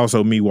 that's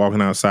also me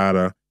walking outside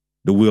of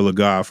the will of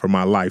God for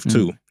my life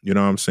too. You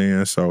know what I'm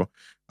saying? So,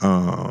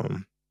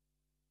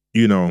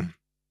 you know,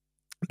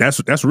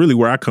 that's really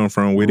where I come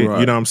from with it. You know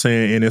what I'm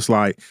saying? And it's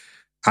like,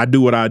 I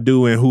do what I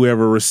do and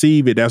whoever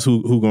receive it, that's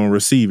who gonna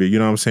receive it. You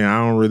know what I'm saying?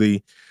 I don't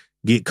really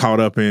get caught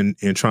up in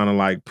trying to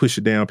like push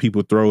it down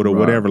people's throat or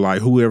whatever.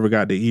 Like whoever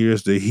got the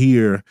ears to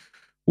hear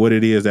what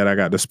it is that I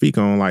got to speak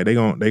on, like they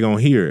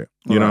gonna hear it.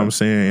 You know what I'm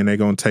saying? And they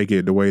gonna take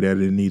it the way that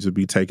it needs to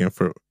be taken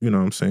for, you know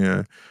what I'm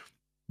saying,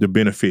 to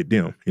benefit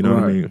them. You know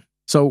what I mean?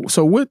 So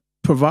with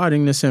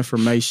providing this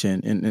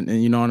information and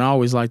you know, and I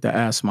always like to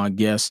ask my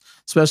guests,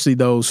 especially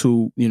those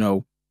who, you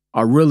know,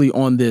 are really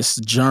on this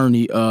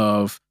journey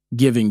of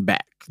giving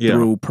back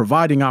through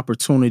providing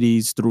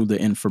opportunities through the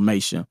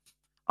information.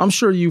 I'm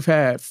sure you've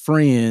had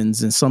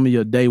friends and some of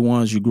your day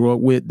ones you grew up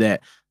with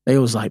that they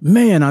was like,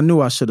 man, I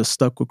knew I should have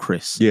stuck with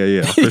Chris.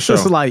 Yeah, for sure.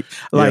 It's like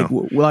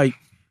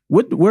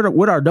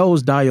what are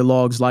those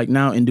dialogues like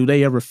now? And do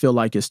they ever feel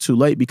like it's too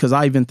late? Because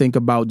I even think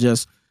about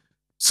just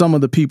some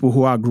of the people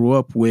who I grew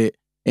up with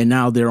and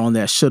now they're on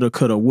that shoulda,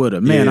 coulda,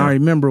 woulda. Man, I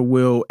remember,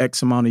 Will,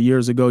 X amount of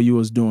years ago, you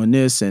was doing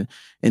this. And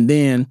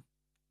then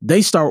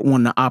they start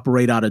wanting to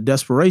operate out of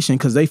desperation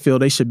because they feel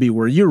they should be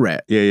where you're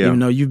at. Even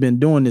though you've been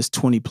doing this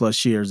 20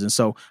 plus years. And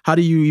so how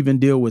do you even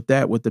deal with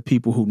that with the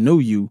people who knew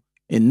you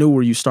and knew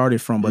where you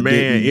started from, but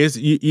didn't it's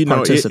you know,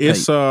 participate?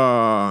 It's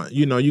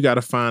you know, you got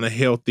to find a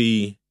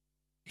healthy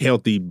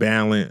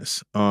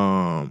balance.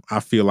 I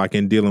feel like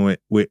in dealing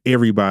with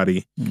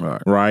everybody.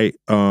 Right.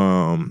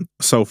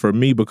 So for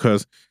me,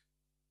 because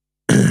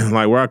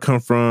like where I come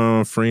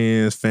from,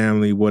 friends,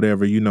 family,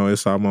 whatever, you know,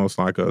 it's almost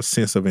like a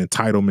sense of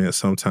entitlement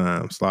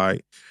sometimes.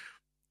 Like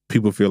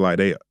people feel like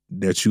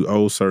that you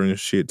owe certain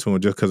shit to them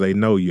just because they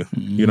know you.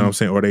 You know what I'm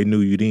saying? Or they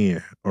knew you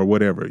then or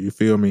whatever. You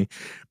feel me?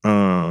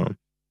 And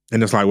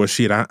it's like, well,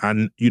 shit,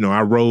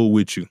 I roll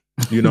with you.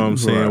 You know what I'm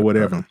saying? Right,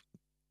 whatever.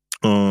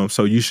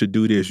 So you should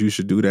do this, you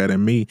should do that.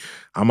 And me,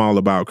 I'm all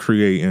about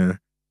creating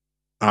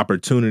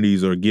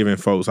opportunities or giving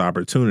folks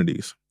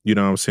opportunities. You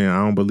know what I'm saying? I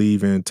don't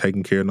believe in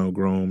taking care of no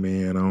grown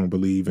man. I don't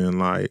believe in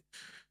like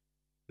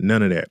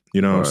none of that.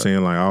 You know what I'm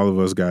saying? Like all of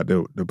us got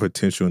the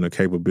potential and the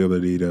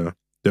capability to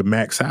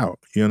max out.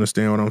 You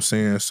understand what I'm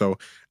saying? So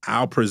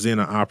I'll present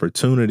an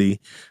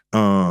opportunity,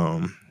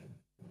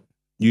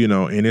 you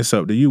know, and it's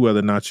up to you whether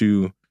or not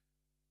you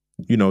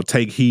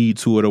take heed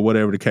to it or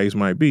whatever the case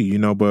might be, you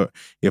know. But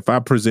if I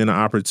present an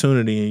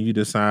opportunity and you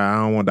decide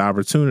I don't want the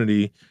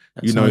opportunity,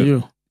 That's on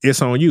you.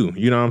 It's on you.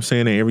 You know what I'm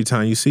saying? And every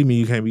time you see me,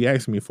 you can't be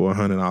asking me for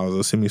 $100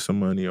 or send me some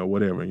money or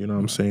whatever. You know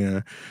what I'm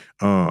saying?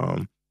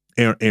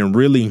 And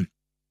really,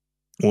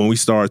 when we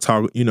start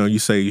talking, you know, you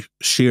say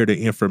share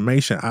the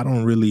information. I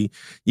don't really,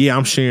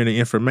 I'm sharing the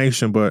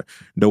information, but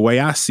the way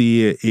I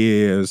see it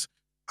is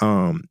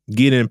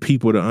getting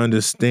people to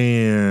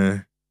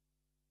understand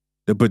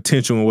the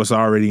potential and what's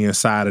already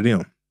inside of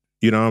them.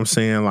 You know what I'm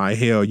saying? Like,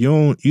 hell,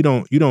 you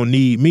don't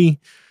need me.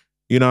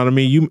 You know what I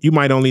mean? You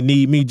might only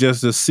need me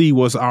just to see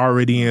what's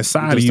already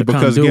inside of you.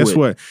 Because guess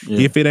what?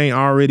 Yeah. If it ain't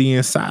already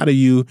inside of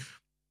you,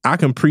 I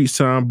can preach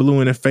till I'm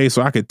blue in the face,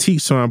 or I could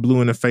teach till I'm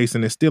blue in the face,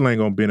 and it still ain't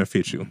gonna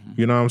benefit you.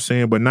 You know what I'm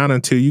saying? But not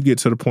until you get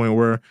to the point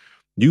where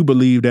you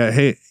believe that,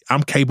 hey,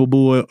 I'm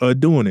capable of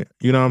doing it.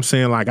 You know what I'm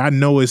saying? Like, I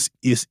know it's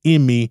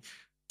in me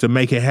to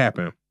make it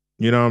happen.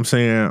 You know what I'm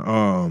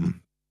saying?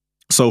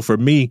 So for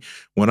me,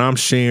 when I'm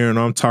sharing,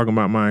 I'm talking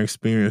about my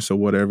experience or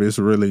whatever, it's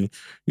really,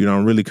 you know,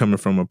 I'm really coming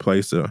from a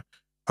place to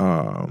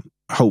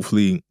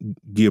hopefully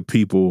give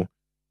people,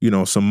 you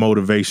know, some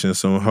motivation,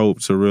 some hope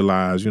to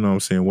realize, you know what I'm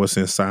saying, what's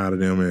inside of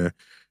them. And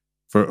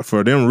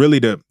for them really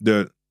to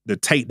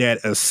take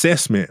that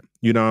assessment,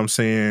 you know what I'm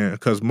saying?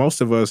 Because most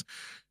of us,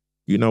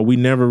 you know, we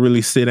never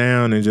really sit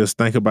down and just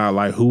think about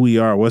like who we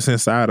are, what's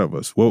inside of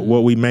us,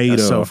 what we made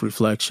of.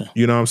 Self-reflection.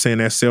 You know what I'm saying?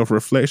 That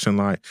self-reflection,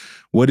 like,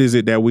 what is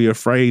it that we're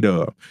afraid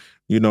of?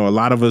 You know, a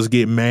lot of us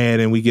get mad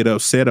and we get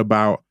upset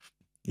about,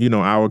 you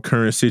know, our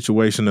current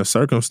situation or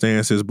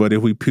circumstances. But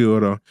if we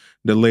peel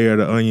the layer of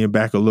the onion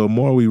back a little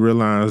more, we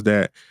realize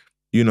that,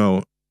 you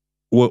know,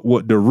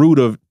 what the root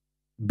of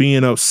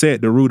being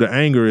upset, the root of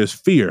anger is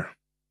fear.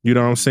 You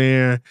know what I'm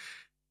saying?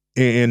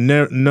 And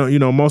you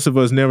know, most of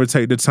us never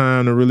take the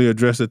time to really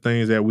address the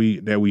things that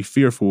we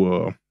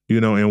fearful of.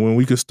 You know, and when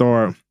we could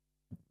start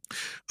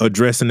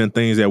addressing the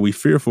things that we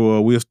fearful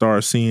of, we'll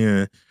start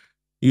seeing,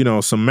 you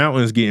know, some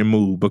mountains getting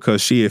moved.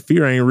 Because shit,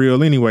 fear ain't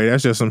real anyway.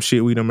 That's just some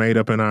shit we done made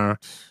up in our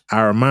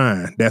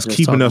mind. That's just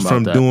keeping us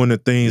from doing the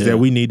things that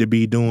we need to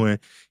be doing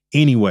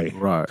anyway.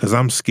 Right. Because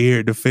I'm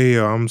scared to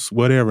fail. I'm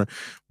whatever.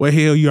 Well,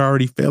 hell, you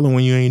already failing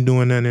when you ain't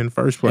doing nothing in the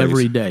first place.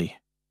 Every day.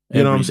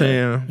 You know what I'm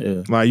saying?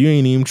 Yeah. Like, you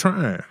ain't even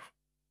trying.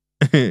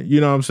 You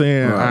know what I'm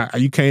saying? Right.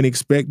 You can't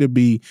expect to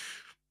be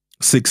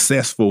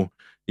successful.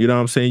 You know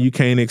what I'm saying? You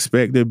can't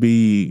expect to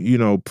be, you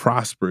know,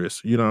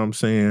 prosperous. You know what I'm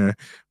saying?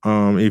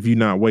 If you're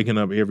not waking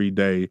up every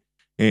day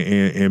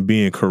and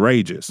being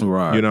courageous.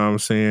 Right. You know what I'm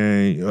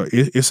saying?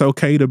 It's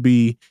okay to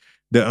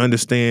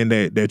understand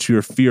that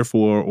you're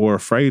fearful or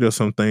afraid of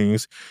some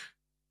things.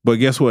 But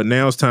guess what?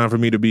 Now it's time for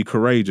me to be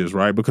courageous,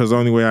 right? Because the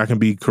only way I can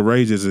be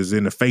courageous is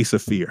in the face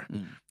of fear.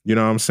 You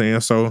know what I'm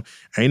saying? So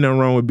ain't nothing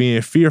wrong with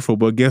being fearful,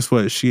 but guess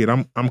what? Shit,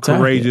 I'm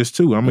courageous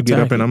too. I'm gonna get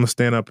up and I'm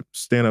gonna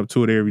stand up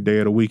to it every day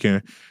of the week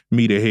and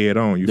meet it head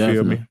on. You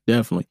feel me?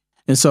 Definitely.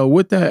 And so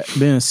with that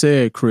being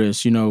said,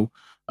 Chris, you know,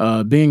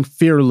 being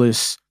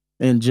fearless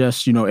and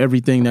just, you know,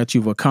 everything that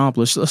you've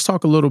accomplished, let's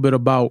talk a little bit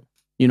about,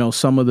 you know,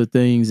 some of the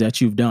things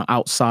that you've done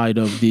outside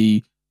of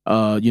the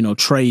you know,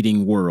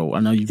 trading world. I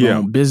know you've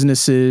owned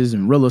businesses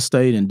and real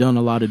estate and done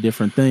a lot of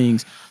different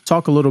things.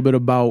 Talk a little bit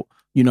about,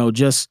 you know,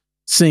 just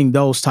seeing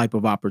those type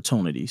of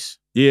opportunities.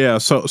 Yeah.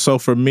 So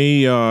for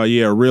me,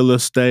 real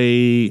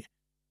estate,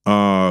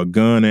 gun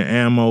and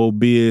ammo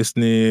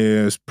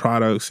business,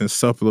 products and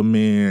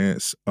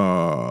supplements,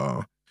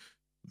 marijuana,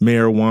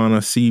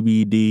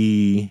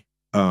 CBD.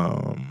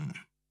 I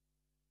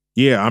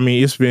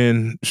mean, it's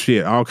been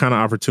all kind of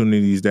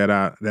opportunities that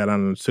I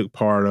took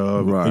part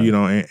of, right. You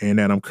know, and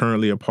that I'm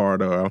currently a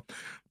part of.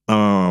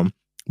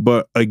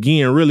 But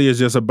again, really, it's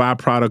just a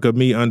byproduct of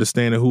me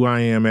understanding who I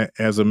am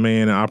as a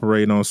man and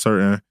operating on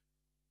certain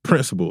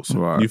principles.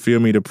 Right. You feel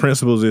me? The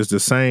principles is the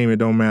same. It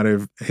don't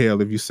matter if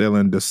you're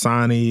selling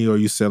Dasani or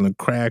you're selling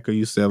crack or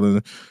you're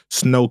selling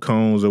snow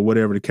cones or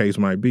whatever the case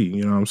might be.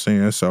 You know what I'm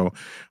saying? So,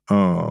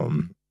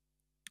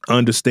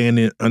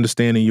 understanding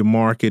your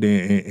market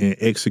and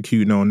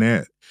executing on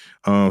that.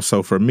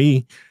 So for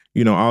me,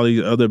 you know, all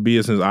these other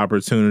business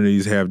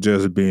opportunities have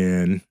just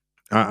been,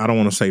 I don't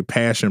want to say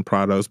passion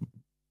products,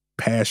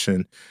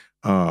 passion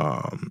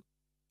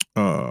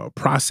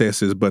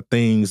processes, but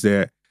things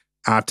that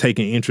I've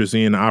taken interest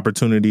in, the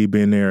opportunity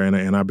been there,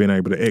 and I've been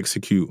able to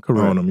execute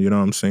on them. You know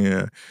what I'm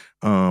saying?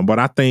 But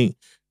I think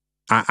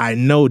I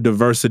know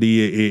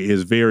diversity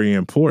is very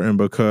important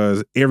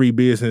because every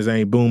business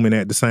ain't booming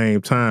at the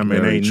same time,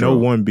 and ain't no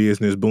one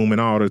business booming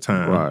all the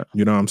time. Right.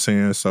 You know what I'm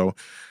saying? So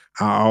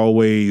I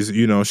always,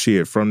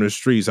 shit, from the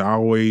streets, I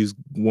always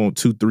want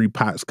 2-3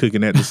 pots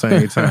cooking at the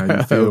same time.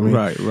 You feel me?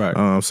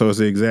 Right. So it's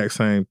the exact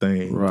same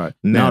thing. Right.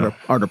 Now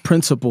are the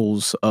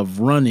principles of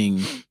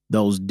running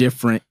those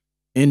different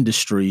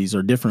industries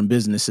or different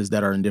businesses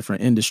that are in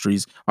different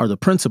industries, are the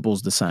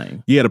principles the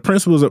same? Yeah, the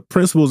principles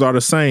are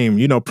the same.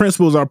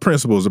 Principles are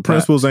principles. The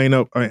principles ain't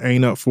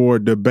up for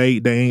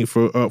debate. They ain't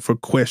up for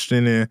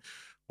questioning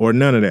or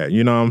none of that.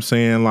 You know what I'm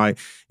saying? Like,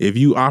 if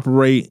you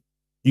operate,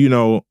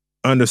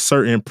 under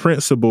certain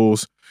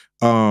principles,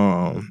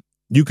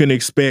 you can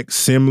expect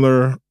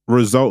similar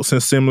results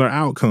and similar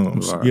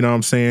outcomes. Right. You know what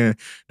I'm saying?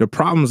 The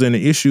problems and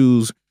the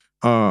issues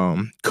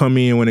come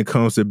in when it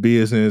comes to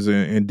business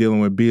and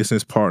dealing with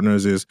business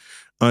partners is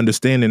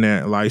understanding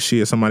that, like,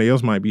 shit, somebody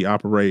else might be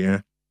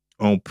operating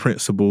on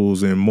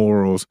principles and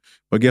morals,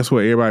 but guess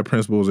what? Everybody's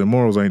principles and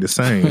morals ain't the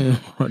same.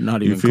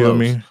 Not even you feel close.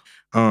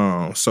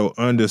 me? So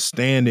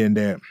understanding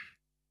that,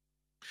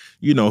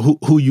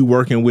 who you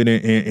working with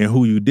and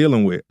who you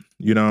dealing with.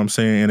 You know what I'm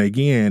saying? And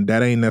again,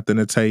 that ain't nothing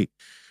to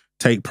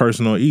take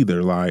personal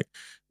either. Like,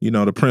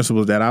 the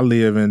principles that I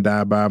live and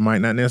die by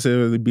might not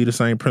necessarily be the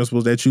same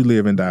principles that you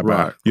live and die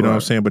by. You know what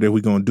I'm saying? But if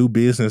we're going to do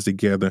business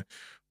together,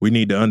 we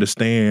need to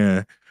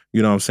understand,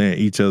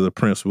 each other's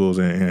principles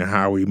and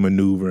how we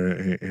maneuver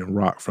and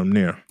rock from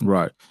there.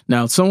 Right.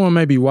 Now, someone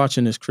may be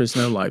watching this, Chris,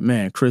 and they're like,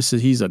 man, Chris,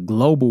 he's a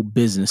global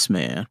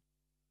businessman.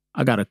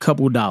 I got a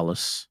couple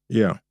dollars.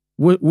 Yeah.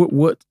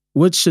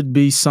 What should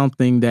be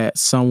something that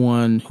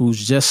someone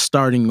who's just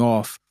starting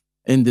off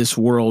in this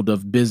world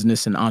of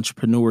business and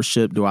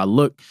entrepreneurship, do I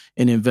look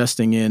in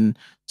investing in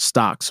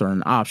stocks or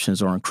in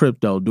options or in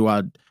crypto? Do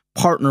I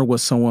partner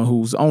with someone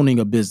who's owning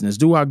a business?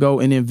 Do I go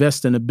and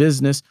invest in a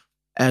business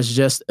as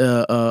just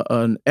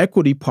an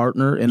equity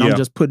partner and I'm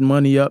just putting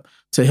money up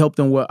to help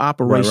them with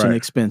operation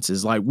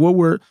expenses? Like,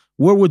 where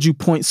would you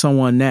point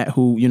someone at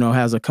who,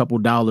 has a couple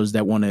dollars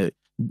that want to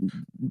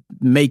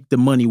make the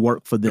money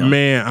work for them?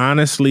 Man,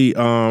 honestly,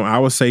 I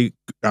would say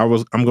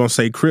I'm gonna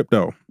say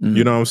crypto. Mm-hmm.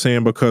 You know what I'm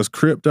saying? Because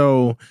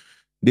crypto,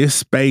 this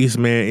space,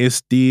 man, it's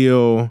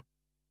still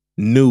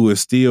new,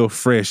 it's still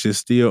fresh, it's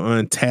still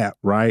untapped,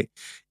 right?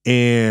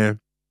 And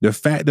the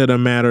fact of the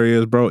matter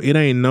is, bro, it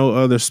ain't no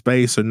other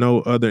space or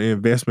no other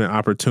investment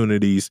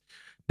opportunities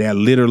that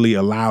literally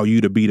allow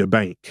you to be the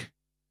bank,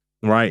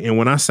 right? And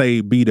when I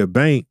say be the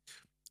bank,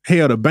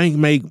 hell, the bank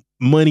make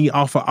money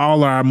off of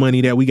all our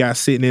money that we got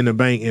sitting in the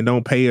bank and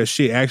don't pay us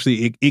shit.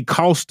 Actually, it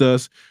costs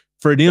us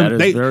for them.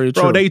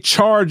 They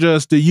charge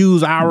us to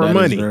use our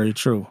money. That is very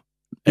true.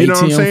 You know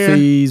what I'm saying?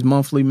 Fees,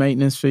 monthly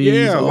maintenance fees.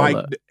 Yeah, like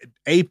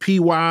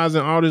APYs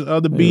and all this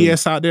other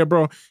BS out there,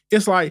 bro.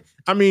 It's like,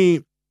 I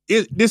mean,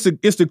 it's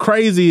the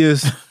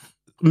craziest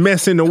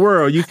mess in the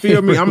world. You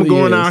feel me? I'm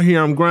going out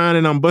here, I'm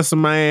grinding, I'm busting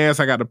my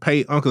ass. I got to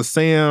pay Uncle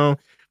Sam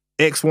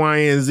X, Y,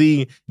 and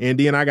Z, and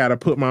then I got to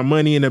put my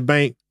money in the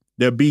bank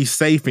to be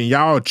safe, and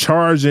y'all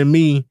charging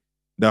me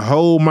to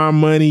hold my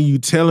money. You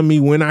telling me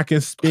when I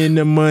can spend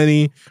the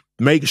money.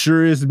 Make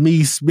sure it's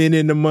me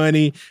spending the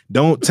money.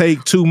 Don't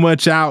take too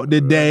much out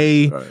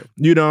today. Right.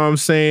 You know what I'm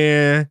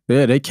saying?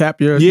 Yeah, they cap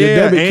your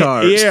debit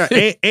cards. Yeah,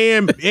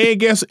 and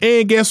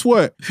guess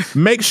what?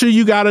 Make sure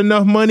you got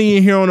enough money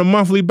in here on a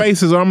monthly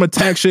basis, or I'm gonna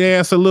tax your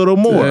ass a little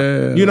more.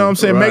 Yeah, you know what I'm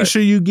saying? Right. Make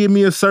sure you give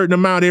me a certain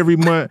amount every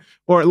month,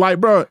 or like,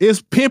 bro,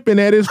 it's pimping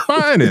at its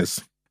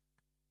finest.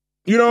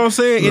 You know what I'm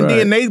saying? And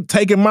then they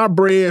taking my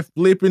bread,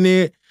 flipping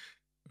it,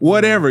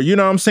 whatever. You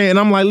know what I'm saying? And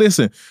I'm like,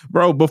 listen,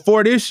 bro,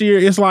 before this year,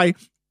 it's like,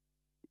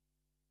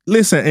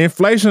 listen,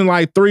 inflation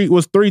was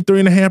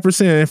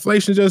 3.5%.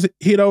 Inflation just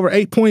hit over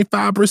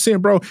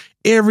 8.5%, bro.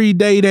 Every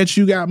day that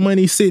you got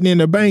money sitting in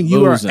the bank,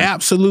 you are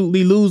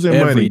absolutely losing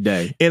money. Every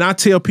day. And I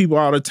tell people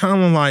all the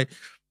time, I'm like,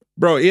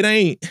 bro, it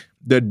ain't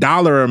the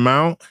dollar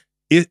amount.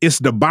 It's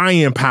the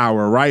buying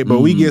power, right? But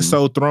we get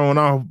so thrown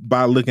off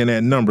by looking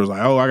at numbers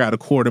like, oh, I got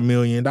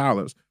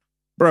 $250,000.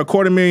 Bro,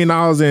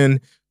 $250,000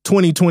 in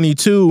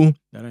 2022.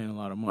 That ain't a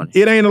lot of money.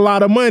 It ain't a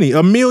lot of money.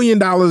 $1 million in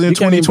 2022.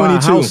 Can't even buy a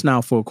house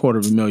now for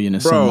 $250,000 in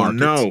some markets.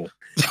 No.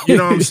 You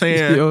know what I'm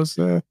saying? You know what I'm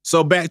saying?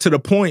 So back to the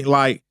point,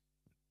 like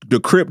the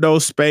crypto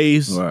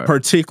space,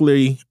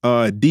 particularly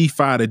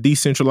DeFi, the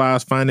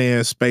decentralized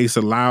finance space,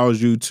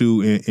 allows you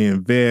to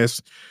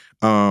invest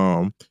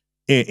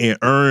and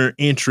earn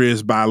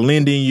interest by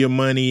lending your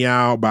money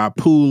out, by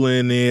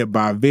pooling it,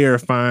 by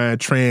verifying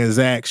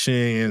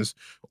transactions,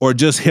 or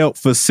just help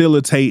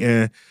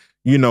facilitating,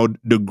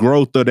 the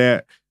growth of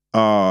that,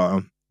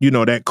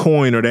 that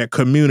coin or that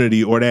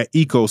community or that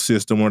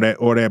ecosystem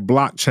or that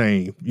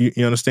blockchain.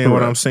 You understand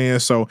what I'm saying?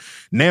 So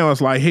now it's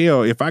like,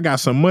 hell, if I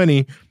got some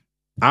money,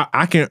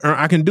 I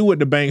can do what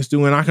the banks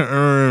do, and I can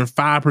earn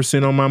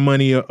 5% on my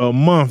money a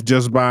month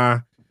just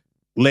by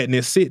letting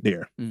it sit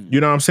there. You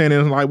know what I'm saying?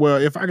 And it's like,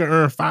 well, if I can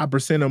earn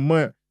 5% a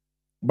month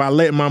by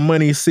letting my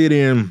money sit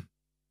in,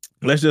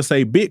 let's just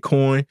say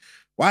Bitcoin,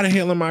 Why the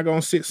hell am I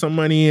gonna sit some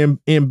money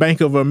in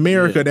Bank of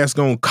America that's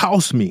gonna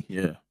cost me?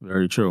 Yeah,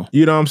 very true.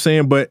 You know what I'm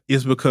saying? But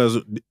it's because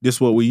this is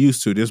what we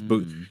used to. This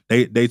book,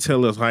 they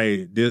tell us,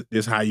 hey,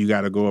 this how you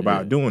got to go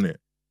about doing it.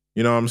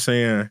 You know what I'm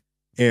saying?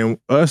 And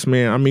us,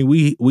 man, I mean,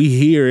 we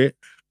hear it.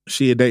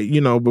 Shit, they,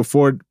 you know,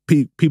 before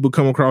people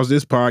come across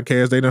this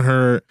podcast, they done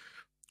heard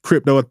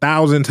crypto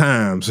 1,000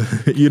 times.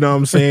 You know what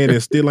I'm saying?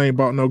 And still ain't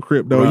bought no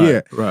crypto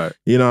yet. Right.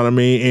 You know what I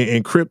mean?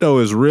 And crypto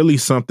is really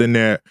something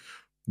that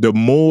the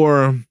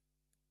more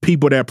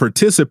people that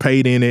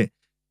participate in it,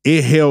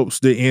 it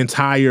helps the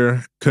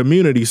entire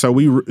community. So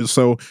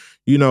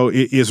you know,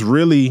 it's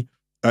really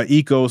an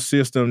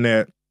ecosystem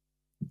that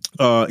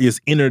is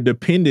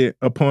interdependent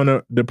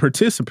upon the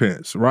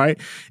participants, right?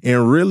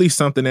 And really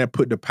something that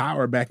put the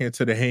power back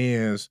into the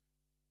hands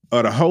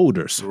of the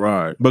holders.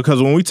 Right.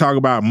 Because when we talk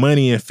about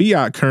money and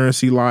fiat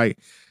currency, like,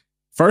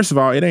 first of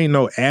all, it ain't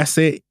no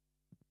asset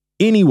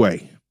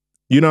anyway.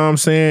 You know what I'm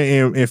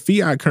saying? And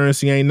fiat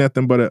currency ain't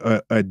nothing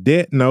but a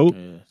debt note.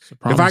 Yeah,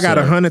 if I got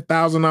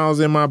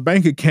 $100,000 in my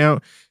bank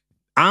account,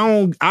 I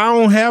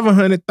don't have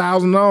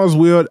 $100,000.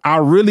 Will I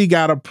really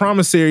got a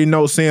promissory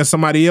note saying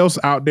somebody else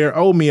out there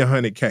owe me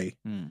 $100K,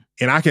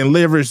 and I can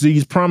leverage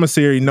these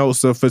promissory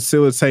notes to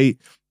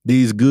facilitate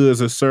these goods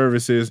or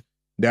services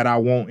that I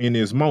want in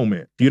this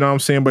moment. You know what I'm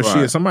saying? But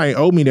shit, somebody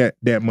owe me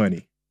that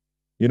money.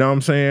 You know what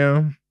I'm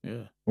saying?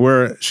 Yeah.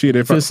 Where shit,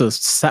 if it's a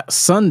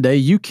Sunday,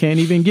 you can't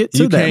even get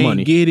to that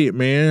money. You can't get it,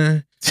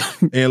 man.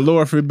 And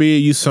Lord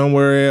forbid you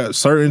somewhere at a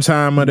certain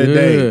time of the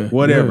day,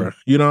 whatever. Yeah.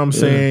 You know what I'm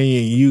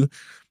saying? And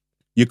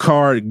your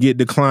card get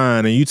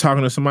declined and you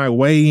talking to somebody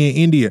way in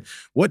India.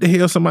 What the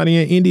hell somebody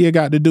in India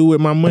got to do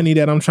with my money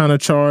that I'm trying to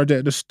charge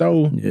at the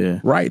store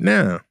right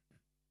now?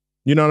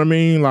 You know what I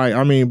mean? Like,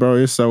 I mean, bro,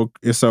 it's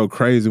so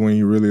crazy when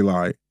you really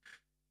like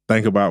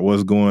think about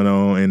what's going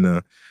on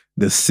in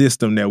the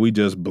system that we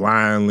just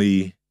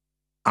blindly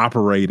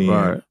operate in.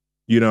 Right.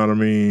 You know what I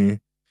mean?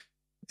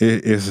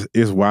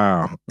 It's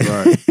wild.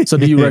 Right. So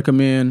do you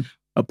recommend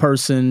a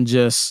person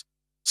just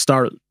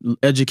start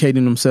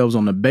educating themselves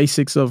on the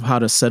basics of how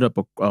to set up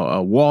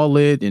a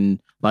wallet,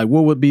 and like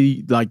what would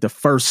be like the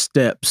first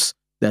steps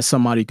that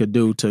somebody could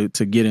do to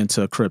get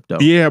into crypto?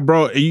 Yeah,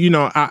 bro. You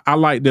know, I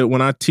like that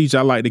when I teach,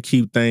 I like to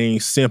keep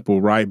things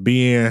simple, right?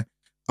 Being,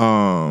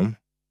 you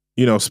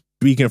know,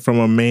 speaking from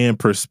a man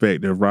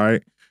perspective,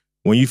 right?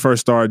 When you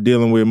first start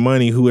dealing with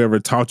money, whoever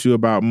taught you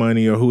about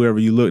money or whoever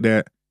you looked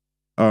at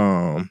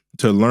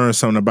to learn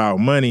something about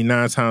money,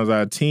 9 times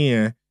out of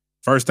 10,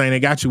 first thing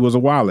they got you was a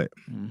wallet.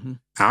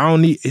 I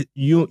don't need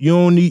you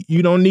don't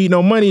need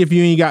no money if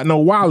you ain't got no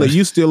wallet.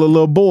 You still a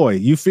little boy.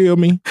 You feel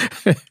me?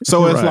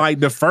 So it's like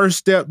the first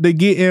step to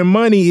getting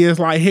money is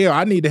like, hell,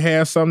 I need to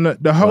have something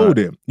to hold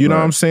it. You know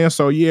what I'm saying?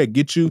 So yeah,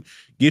 get you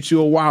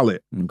a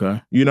wallet.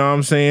 Okay. You know what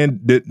I'm saying?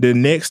 The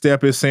next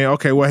step is saying,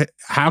 okay, well,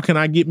 how can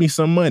I get me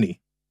some money?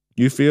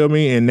 You feel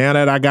me? And now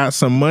that I got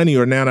some money,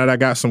 or now that I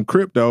got some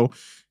crypto,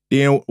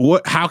 then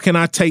how can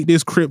I take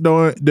this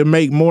crypto to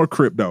make more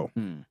crypto?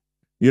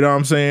 You know what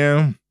I'm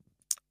saying?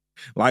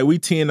 Like, we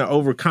tend to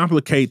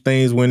overcomplicate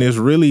things when it's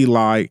really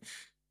like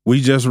we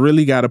just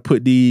really got to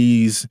put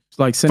these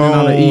like sending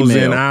out an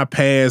email and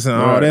iPads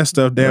and all that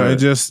stuff down and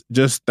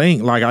just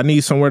think like, I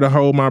need somewhere to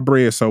hold my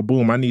bread. So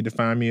boom, I need to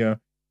find me a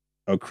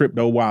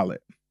crypto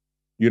wallet.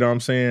 You know what I'm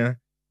saying?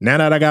 Now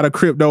that I got a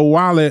crypto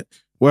wallet,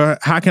 well,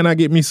 how can I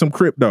get me some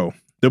crypto?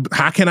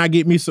 How can I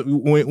get me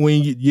some,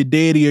 when your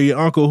daddy or your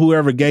uncle,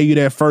 whoever gave you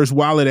that first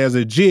wallet as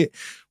a jit,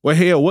 well,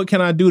 hell, what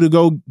can I do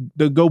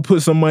to go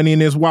put some money in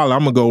this wallet? I'm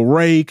gonna go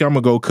rake. I'm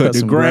gonna go cut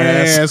the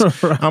grass.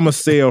 I'm gonna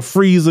sell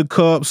freezer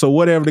cups or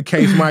whatever the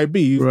case might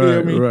be. You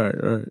feel me?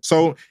 Right.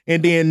 So,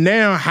 and then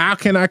now, how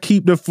can I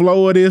keep the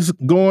flow of this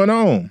going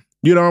on?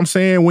 You know what I'm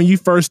saying? When you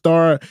first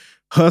start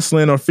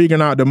hustling or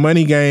figuring out the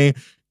money game,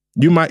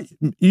 you might,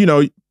 you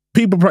know,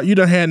 you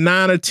done had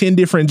 9 or 10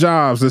 different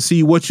jobs to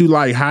see what you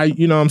like. How,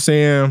 you know what I'm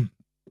saying?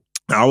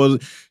 I was,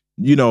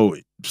 you know,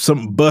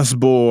 some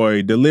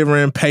busboy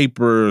delivering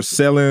papers,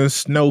 selling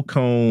snow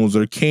cones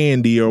or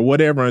candy or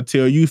whatever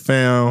until you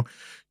found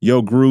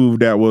your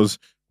groove that was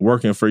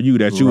working for you,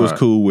 that you was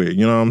cool with.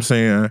 You know what I'm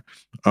saying?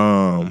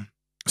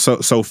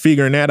 So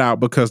figuring that out,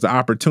 because the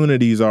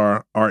opportunities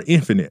are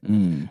infinite.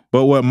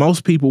 But what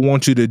most people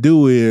want you to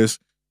do is,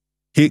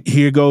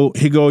 here go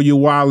your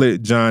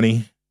wallet,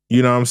 Johnny.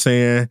 You know what I'm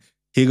saying?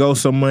 Here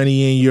goes some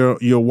money in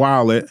your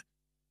wallet,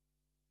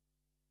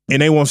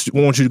 and they want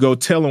you to go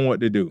tell them what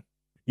to do.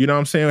 You know what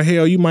I'm saying?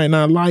 Hell, you might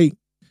not like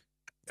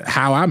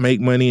how I make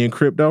money in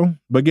crypto,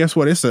 but guess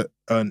what? It's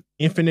an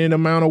infinite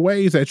amount of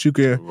ways that you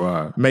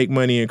can make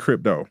money in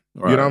crypto.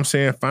 You know what I'm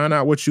saying? Find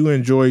out what you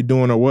enjoy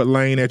doing or what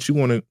lane that you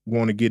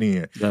want to get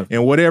in. Definitely.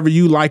 And whatever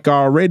you like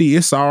already,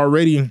 it's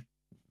already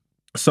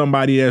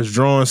somebody that's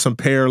drawing some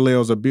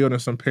parallels or building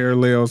some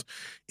parallels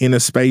in the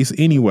space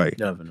anyway.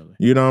 Definitely.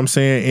 You know what I'm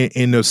saying?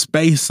 In the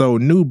space so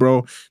new,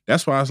 bro.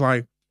 That's why it's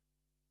like,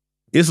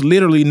 it's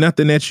literally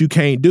nothing that you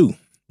can't do.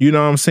 You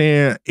know what I'm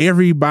saying?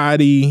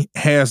 Everybody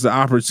has the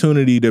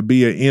opportunity to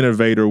be an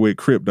innovator with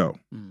crypto.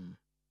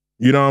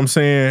 You know what I'm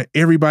saying?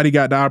 Everybody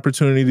got the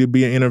opportunity to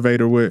be an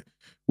innovator with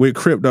with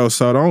crypto.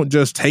 So don't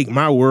just take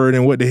my word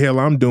and what the hell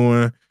I'm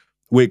doing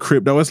with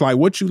crypto. It's like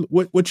what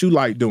you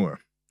like doing.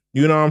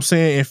 You know what I'm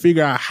saying? And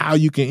figure out how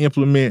you can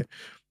implement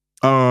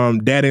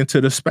that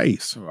into the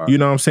space. Right. You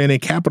know what I'm saying? And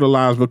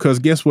capitalize, because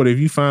guess what? If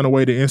you find a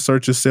way to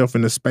insert yourself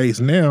in the space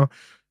now,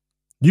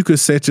 you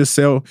could set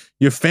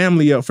your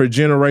family up for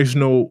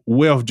generational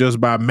wealth just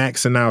by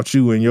maxing out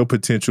you and your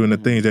potential and the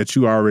things that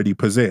you already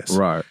possess.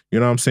 Right. You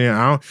know what I'm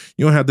saying?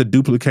 You don't have to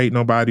duplicate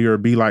nobody or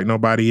be like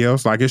nobody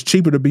else. Like, it's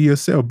cheaper to be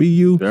yourself. Be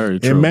you. Very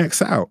true. And max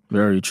out.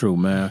 Very true,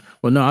 man.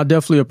 Well, no, I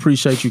definitely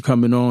appreciate you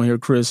coming on here,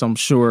 Chris. I'm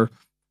sure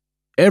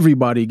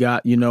everybody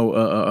got, you know,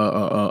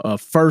 a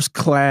first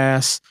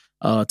class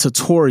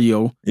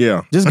tutorial.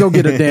 Yeah. Just go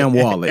get a damn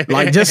wallet.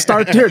 Like, just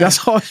start there.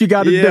 That's all you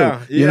got to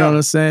do. You know what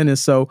I'm saying? And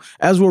so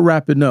as we're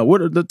wrapping up,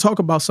 talk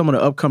about some of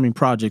the upcoming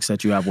projects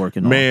that you have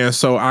working on. Man,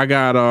 so I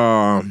got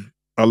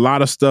a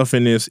lot of stuff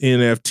in this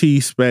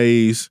NFT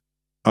space,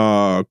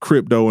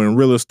 crypto and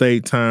real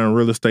estate, tying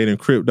real estate and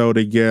crypto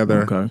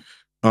together. Okay.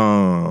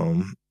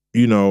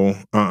 You know,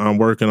 I'm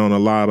working on a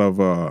lot of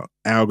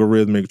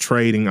algorithmic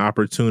trading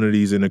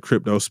opportunities in the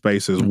crypto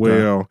space as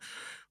well.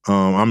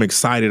 I'm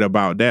excited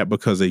about that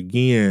because,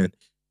 again,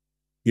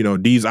 you know,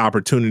 these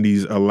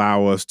opportunities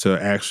allow us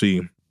to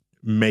actually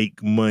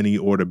make money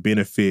or to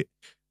benefit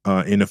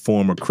in the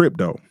form of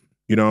crypto.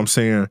 You know what I'm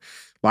saying?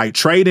 Like,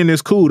 trading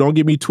is cool. Don't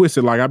get me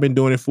twisted. Like, I've been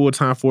doing it full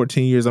time,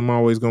 14 years. I'm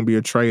always going to be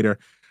a trader.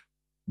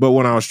 But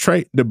when I was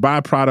the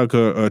byproduct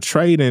of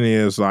trading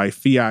is like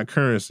fiat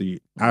currency.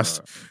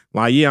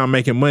 Like, yeah, I'm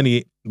making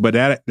money, but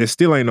that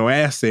still ain't no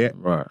asset.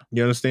 Right.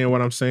 You understand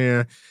what I'm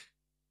saying?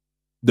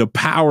 The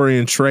power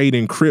in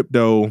trading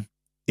crypto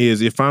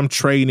is, if I'm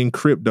trading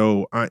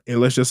crypto, and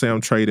let's just say I'm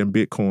trading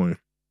Bitcoin,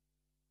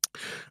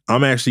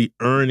 I'm actually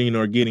earning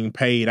or getting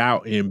paid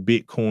out in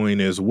Bitcoin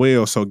as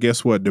well. So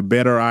guess what? The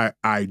better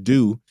I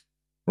do,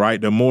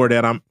 right, the more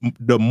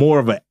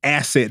of an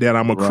asset that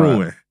I'm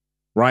accruing,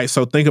 right?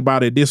 So think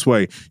about it this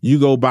way. You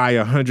go buy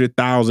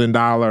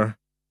 $100,000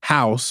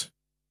 house,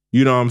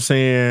 you know what I'm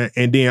saying?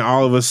 And then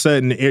all of a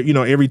sudden, you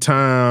know, every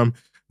time,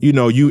 you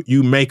know,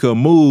 you make a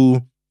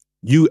move,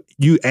 you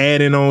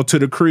adding on to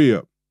the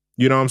crib.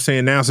 You know what I'm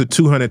saying? Now it's a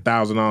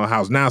 $200,000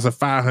 house. Now it's a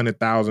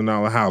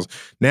 $500,000 house.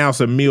 Now it's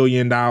 $1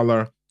 million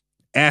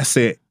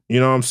asset. You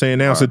know what I'm saying?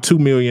 Now it's a $2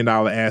 million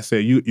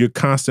asset. You're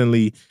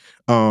constantly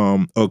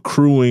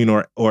accruing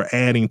or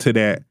adding to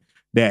that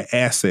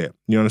asset.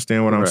 You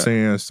understand what I'm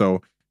saying?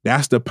 So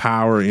that's the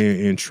power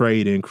in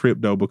trade and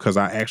crypto, because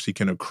I actually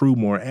can accrue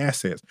more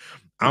assets.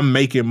 I'm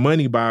making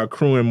money by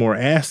accruing more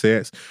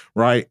assets,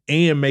 right?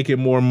 And making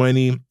more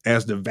money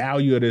as the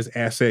value of this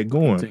asset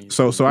going.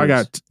 So I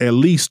got at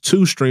least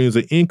 2 streams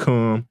of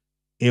income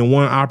in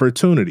one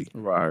opportunity.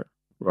 Right.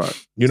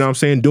 You know what I'm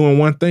saying? Doing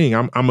one thing.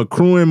 I'm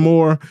accruing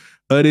more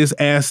of this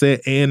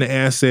asset, and the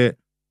asset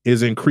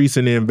is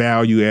increasing in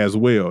value as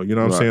well. You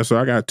know what I'm saying? So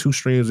I got 2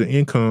 streams of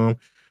income,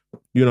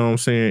 you know what I'm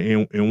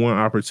saying, in one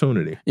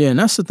opportunity. Yeah, and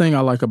that's the thing I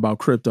like about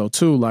crypto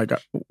too. Like,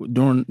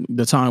 during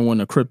the time when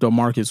the crypto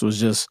markets was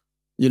just,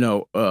 you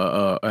know,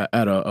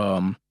 at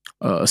a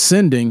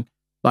ascending,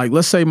 like,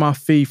 let's say my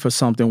fee for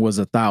something was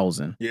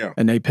 $1,000,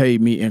 and they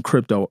paid me in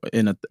crypto at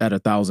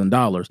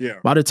 $1,000. Yeah.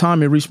 By the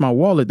time it reached my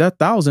wallet, that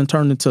 1,000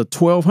 turned into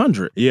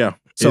 1,200. Yeah.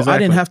 So exactly. I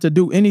didn't have to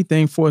do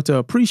anything for it to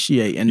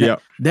appreciate, and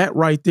that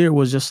right there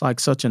was just like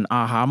such an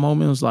aha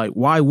moment. It was like,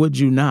 why would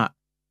you not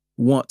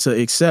want to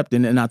accept?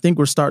 And I think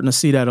we're starting to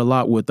see that a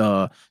lot with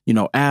you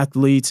know,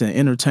 athletes and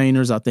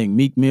entertainers. I think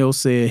Meek Mill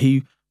said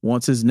he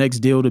wants his next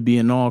deal to be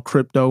in all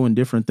crypto and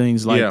different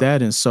things like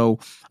that. And so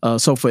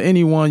for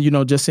anyone, you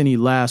know, just any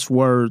last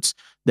words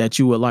that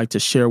you would like to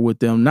share with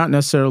them, not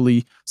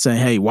necessarily saying,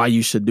 hey, why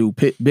you should do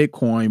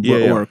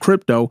Bitcoin or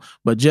crypto,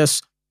 but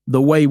just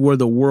the way where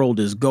the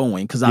world is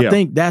going. Because I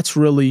think that's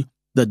really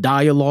the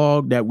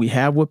dialogue that we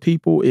have with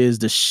people, is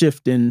the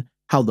shift in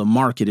how the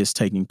market is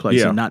taking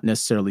place, and not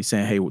necessarily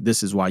saying, hey,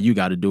 this is why you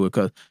got to do it,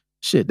 because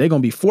shit, they're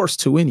going to be forced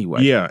to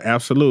anyway. Yeah,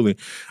 absolutely.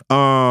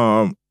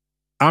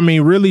 I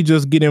mean, really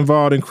just get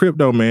involved in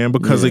crypto, man,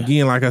 because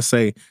again, like I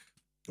say,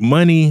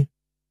 money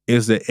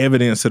is the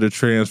evidence of the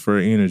transfer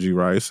of energy,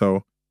 right?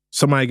 So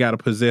somebody got to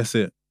possess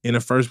it in the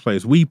first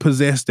place. We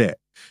possess that.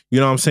 You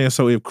know what I'm saying?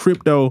 So if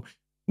crypto,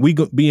 we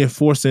be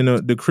enforcing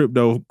the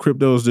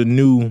crypto is the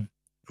new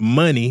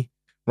money,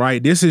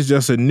 right? This is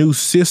just a new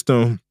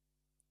system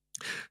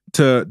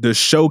to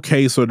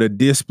showcase or to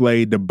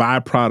display the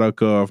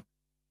byproduct of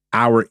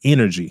our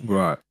energy.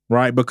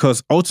 Right?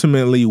 Because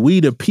ultimately, we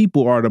the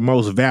people are the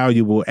most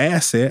valuable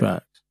asset.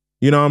 Right.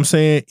 You know what I'm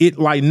saying? It,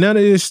 like, none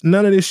of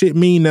this shit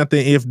mean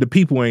nothing if the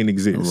people ain't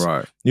exist.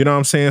 Right. You know what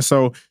I'm saying?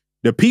 So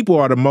the people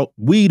are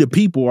we the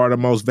people are the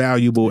most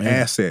valuable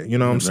asset. You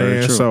know what I'm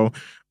saying? True.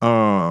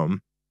 So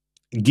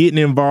getting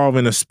involved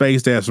in a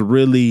space that's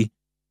really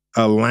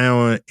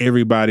allowing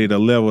everybody to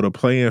level the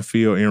playing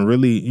field and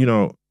really, you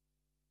know,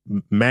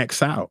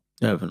 max out.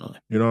 Definitely.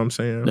 You know what I'm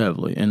saying?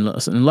 Definitely.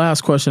 And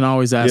last question I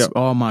always ask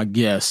all my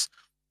guests,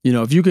 you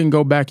know, if you can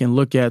go back and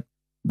look at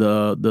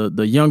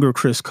the younger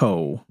Chris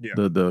Cole,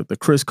 the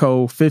Chris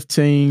Cole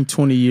 15,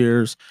 20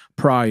 years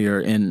prior,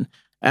 and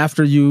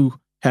after you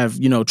have,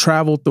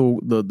 traveled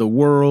the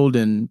world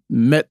and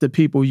met the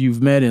people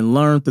you've met and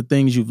learned the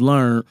things you've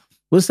learned,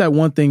 what's that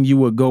one thing you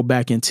would go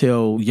back and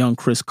tell young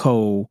Chris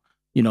Cole,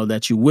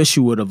 that you wish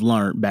you would have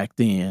learned back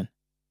then,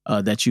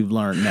 that you've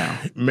learned now?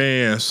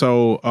 Man,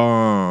 so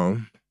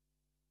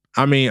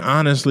I mean,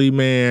 honestly,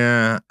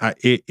 man,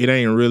 it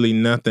ain't really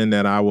nothing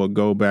that I would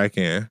go back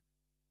and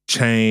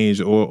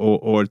change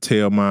or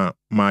tell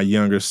my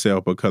younger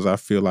self, because I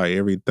feel like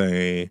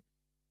everything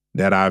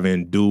that I've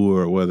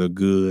endured, whether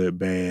good,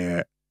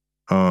 bad,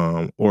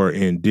 or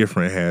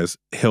indifferent, has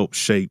helped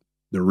shape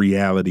the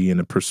reality and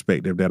the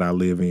perspective that I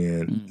live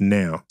in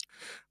now.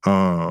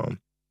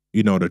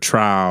 The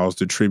trials,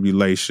 the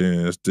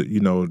tribulations, the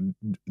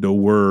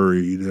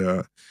worry,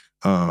 the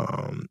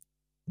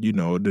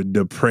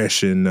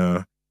depression,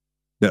 the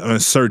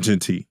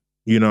uncertainty,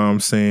 you know what I'm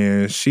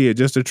saying? Shit,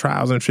 just the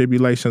trials and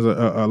tribulations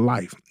of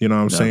life, you know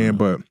what I'm saying?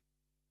 But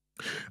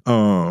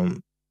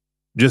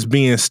just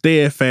being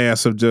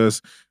steadfast, of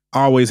just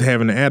always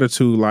having an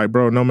attitude like,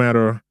 bro, no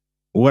matter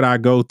what I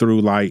go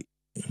through, like,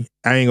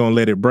 I ain't gonna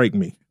let it break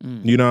me.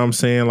 You know what I'm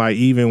saying? Like,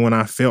 even when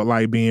I felt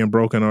like being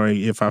broken, or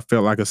if I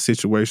felt like a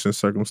situation,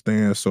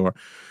 circumstance, or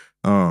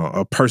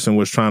a person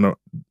was trying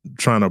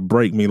to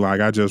break me, like,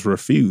 I just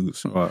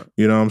refuse. Right.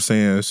 You know what I'm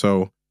saying?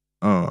 So,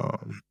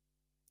 and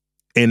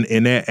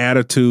that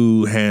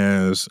attitude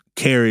has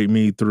carried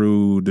me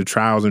through the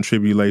trials and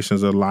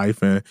tribulations of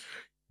life, and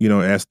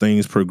as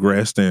things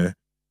progressed and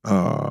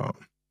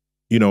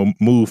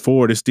move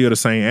forward, it's still the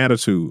same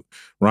attitude,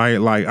 right?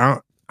 Like,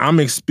 I'm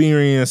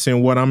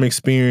experiencing what I'm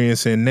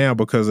experiencing now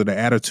because of the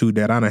attitude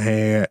that I done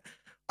had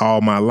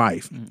all my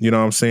life. You know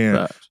what I'm saying?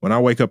 Right. When I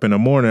wake up in the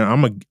morning,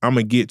 I'm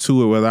gonna get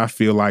to it whether I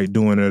feel like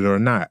doing it or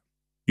not.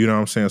 You know what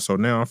I'm saying? So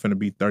now I'm finna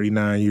be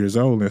 39 years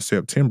old in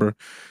September.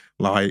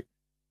 Like,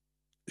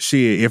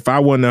 shit, if I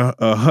wasn't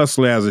a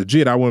hustler as a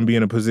jit, I wouldn't be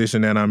in a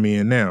position that I'm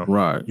in now.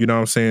 Right. You know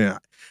what I'm saying?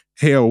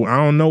 Hell, I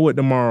don't know what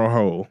tomorrow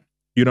holds.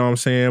 You know what I'm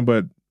saying?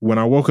 But when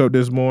I woke up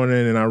this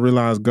morning and I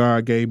realized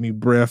God gave me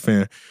breath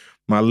and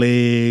my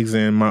legs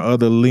and my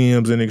other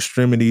limbs and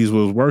extremities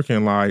was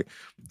working, like,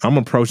 I'm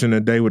approaching the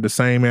day with the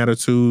same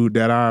attitude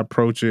that I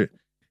approach it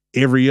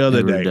every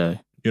other day.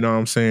 You know what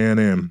I'm saying?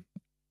 And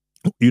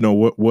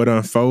what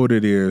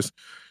unfolded is,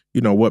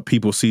 what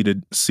people see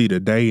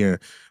today. And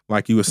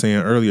like you were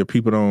saying earlier,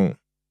 people don't,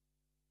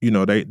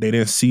 they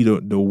didn't see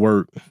the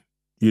work,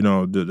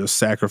 the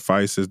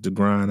sacrifices, the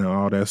grind and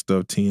all that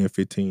stuff 10,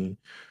 15,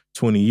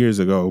 20 years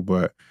ago.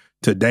 But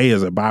today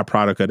is a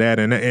byproduct of that.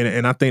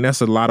 And I think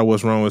that's a lot of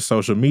what's wrong with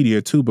social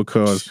media too,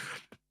 because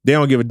they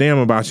don't give a damn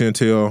about you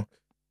until,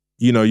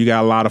 you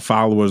got a lot of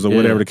followers or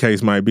whatever the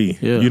case might be.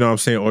 Yeah. You know what I'm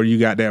saying? Or you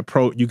got that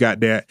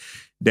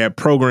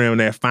program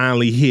that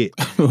finally hit.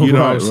 You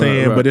know what I'm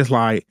saying? Right. But it's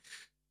like,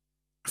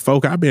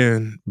 folk, I've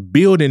been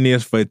building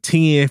this for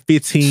 10,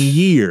 15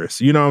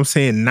 years. You know what I'm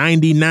saying?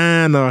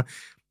 99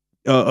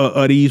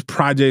 of these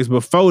projects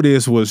before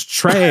this was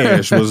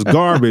trash, was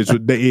garbage.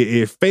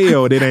 It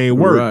failed. It ain't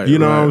work. Right, you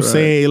know what I'm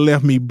saying? It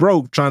left me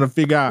broke trying to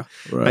figure out,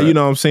 you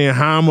know what I'm saying,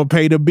 how I'm going to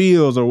pay the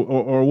bills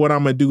or what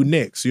I'm going to do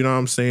next. You know what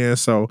I'm saying?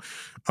 So,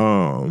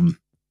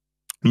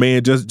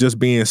 man, just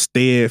being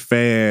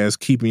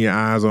steadfast, keeping your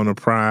eyes on the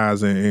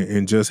prize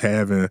and just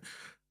having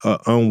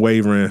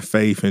unwavering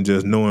faith and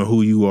just knowing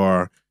who you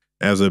are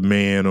as a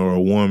man or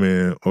a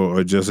woman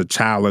or just a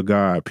child of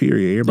God,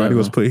 period. Everybody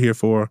was put here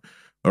for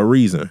a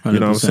reason. 100%. You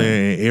know what I'm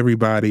saying?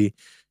 Everybody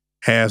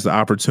has the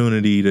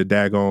opportunity to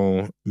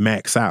daggone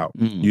max out,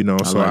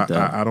 so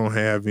I don't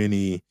have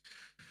any,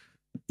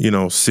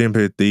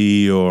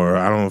 sympathy, or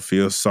I don't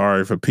feel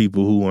sorry for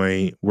people who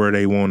ain't where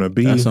they want to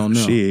be.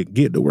 Shit,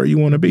 get to where you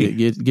want to be.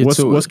 Get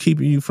what's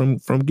keeping you from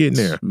getting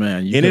there?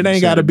 Man, and it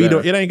ain't gotta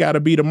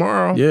be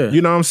tomorrow. Yeah.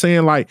 You know what I'm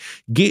saying? Like,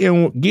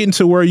 getting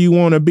to where you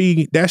want to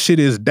be, that shit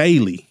is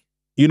daily.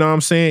 You know what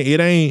I'm saying?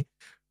 It ain't,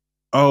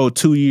 2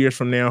 years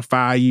from now,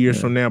 5 years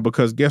from now,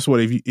 because guess what?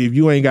 If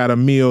you ain't got a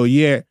meal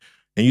yet,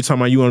 and you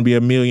talking about you want to be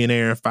a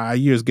millionaire in 5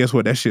 years, guess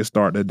what? That shit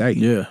start today.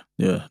 Yeah.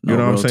 No, you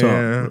know what I'm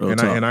saying?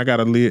 And I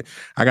gotta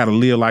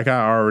live like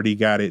I already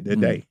got it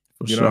today.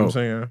 You know what I'm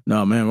saying?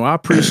 No, man. Well, I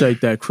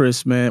appreciate that,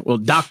 Chris, man. Well,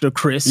 Dr.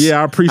 Chris.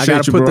 Yeah, I appreciate you, I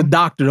gotta put the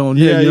doctor on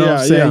here. You know what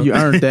I'm saying? You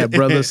earned that,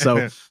 brother.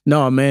 So,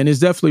 no, man, it's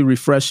definitely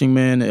refreshing,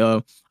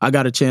 man. I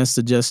got a chance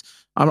to just,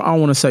 I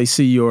don't want to say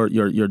see your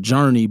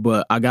journey,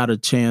 but I got a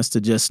chance to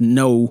just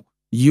know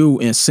you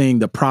and seeing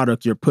the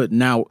product you're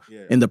putting out. Yeah.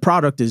 And the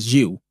product is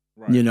you.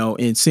 Right.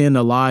 And seeing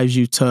the lives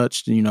you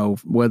touched,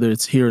 whether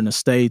it's here in the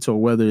States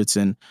or whether it's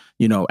in,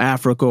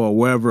 Africa or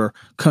wherever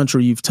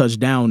country you've touched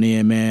down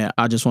in, man,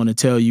 I just want to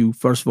tell you,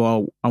 first of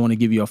all, I want to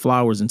give you your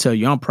flowers and tell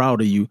you I'm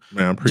proud of you.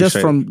 Man, I appreciate just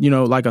from,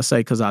 like I say,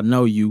 because I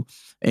know you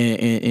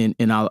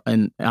and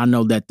I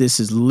know that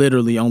this is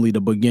literally only the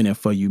beginning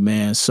for you,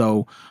 man.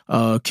 So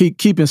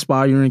keep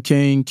inspiring,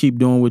 King. Keep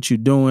doing what you're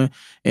doing.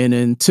 And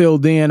until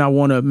then, I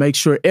want to make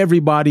sure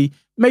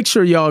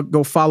y'all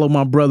go follow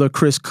my brother,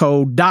 Chris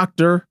Cole,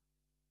 Dr.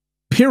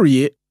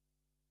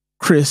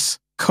 Chris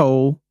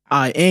Cole,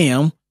 I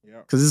am.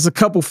 because there's a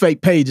couple fake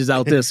pages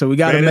out there, so we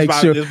got to make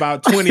sure. There's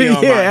about 20 of them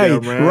out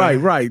there,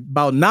 man. Right.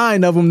 About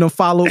 9 of them done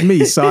followed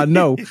me, so I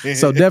know.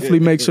 So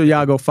definitely make sure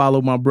y'all go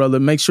follow my brother.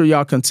 Make sure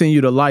y'all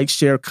continue to like,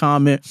 share,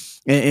 comment,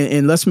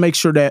 and let's make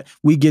sure that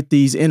we get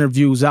these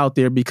interviews out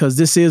there, because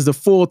this is the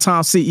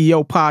Full-Time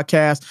CEO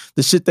podcast.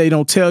 The shit they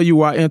don't tell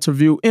you. I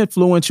interview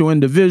influential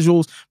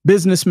individuals,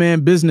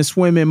 businessmen,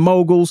 businesswomen,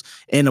 moguls,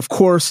 and of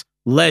course,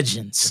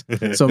 legends.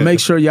 So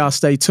make sure y'all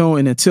stay tuned.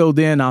 And until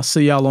then, I'll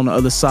see y'all on the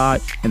other side,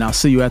 and I'll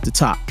see you at the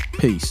top.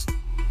 Peace.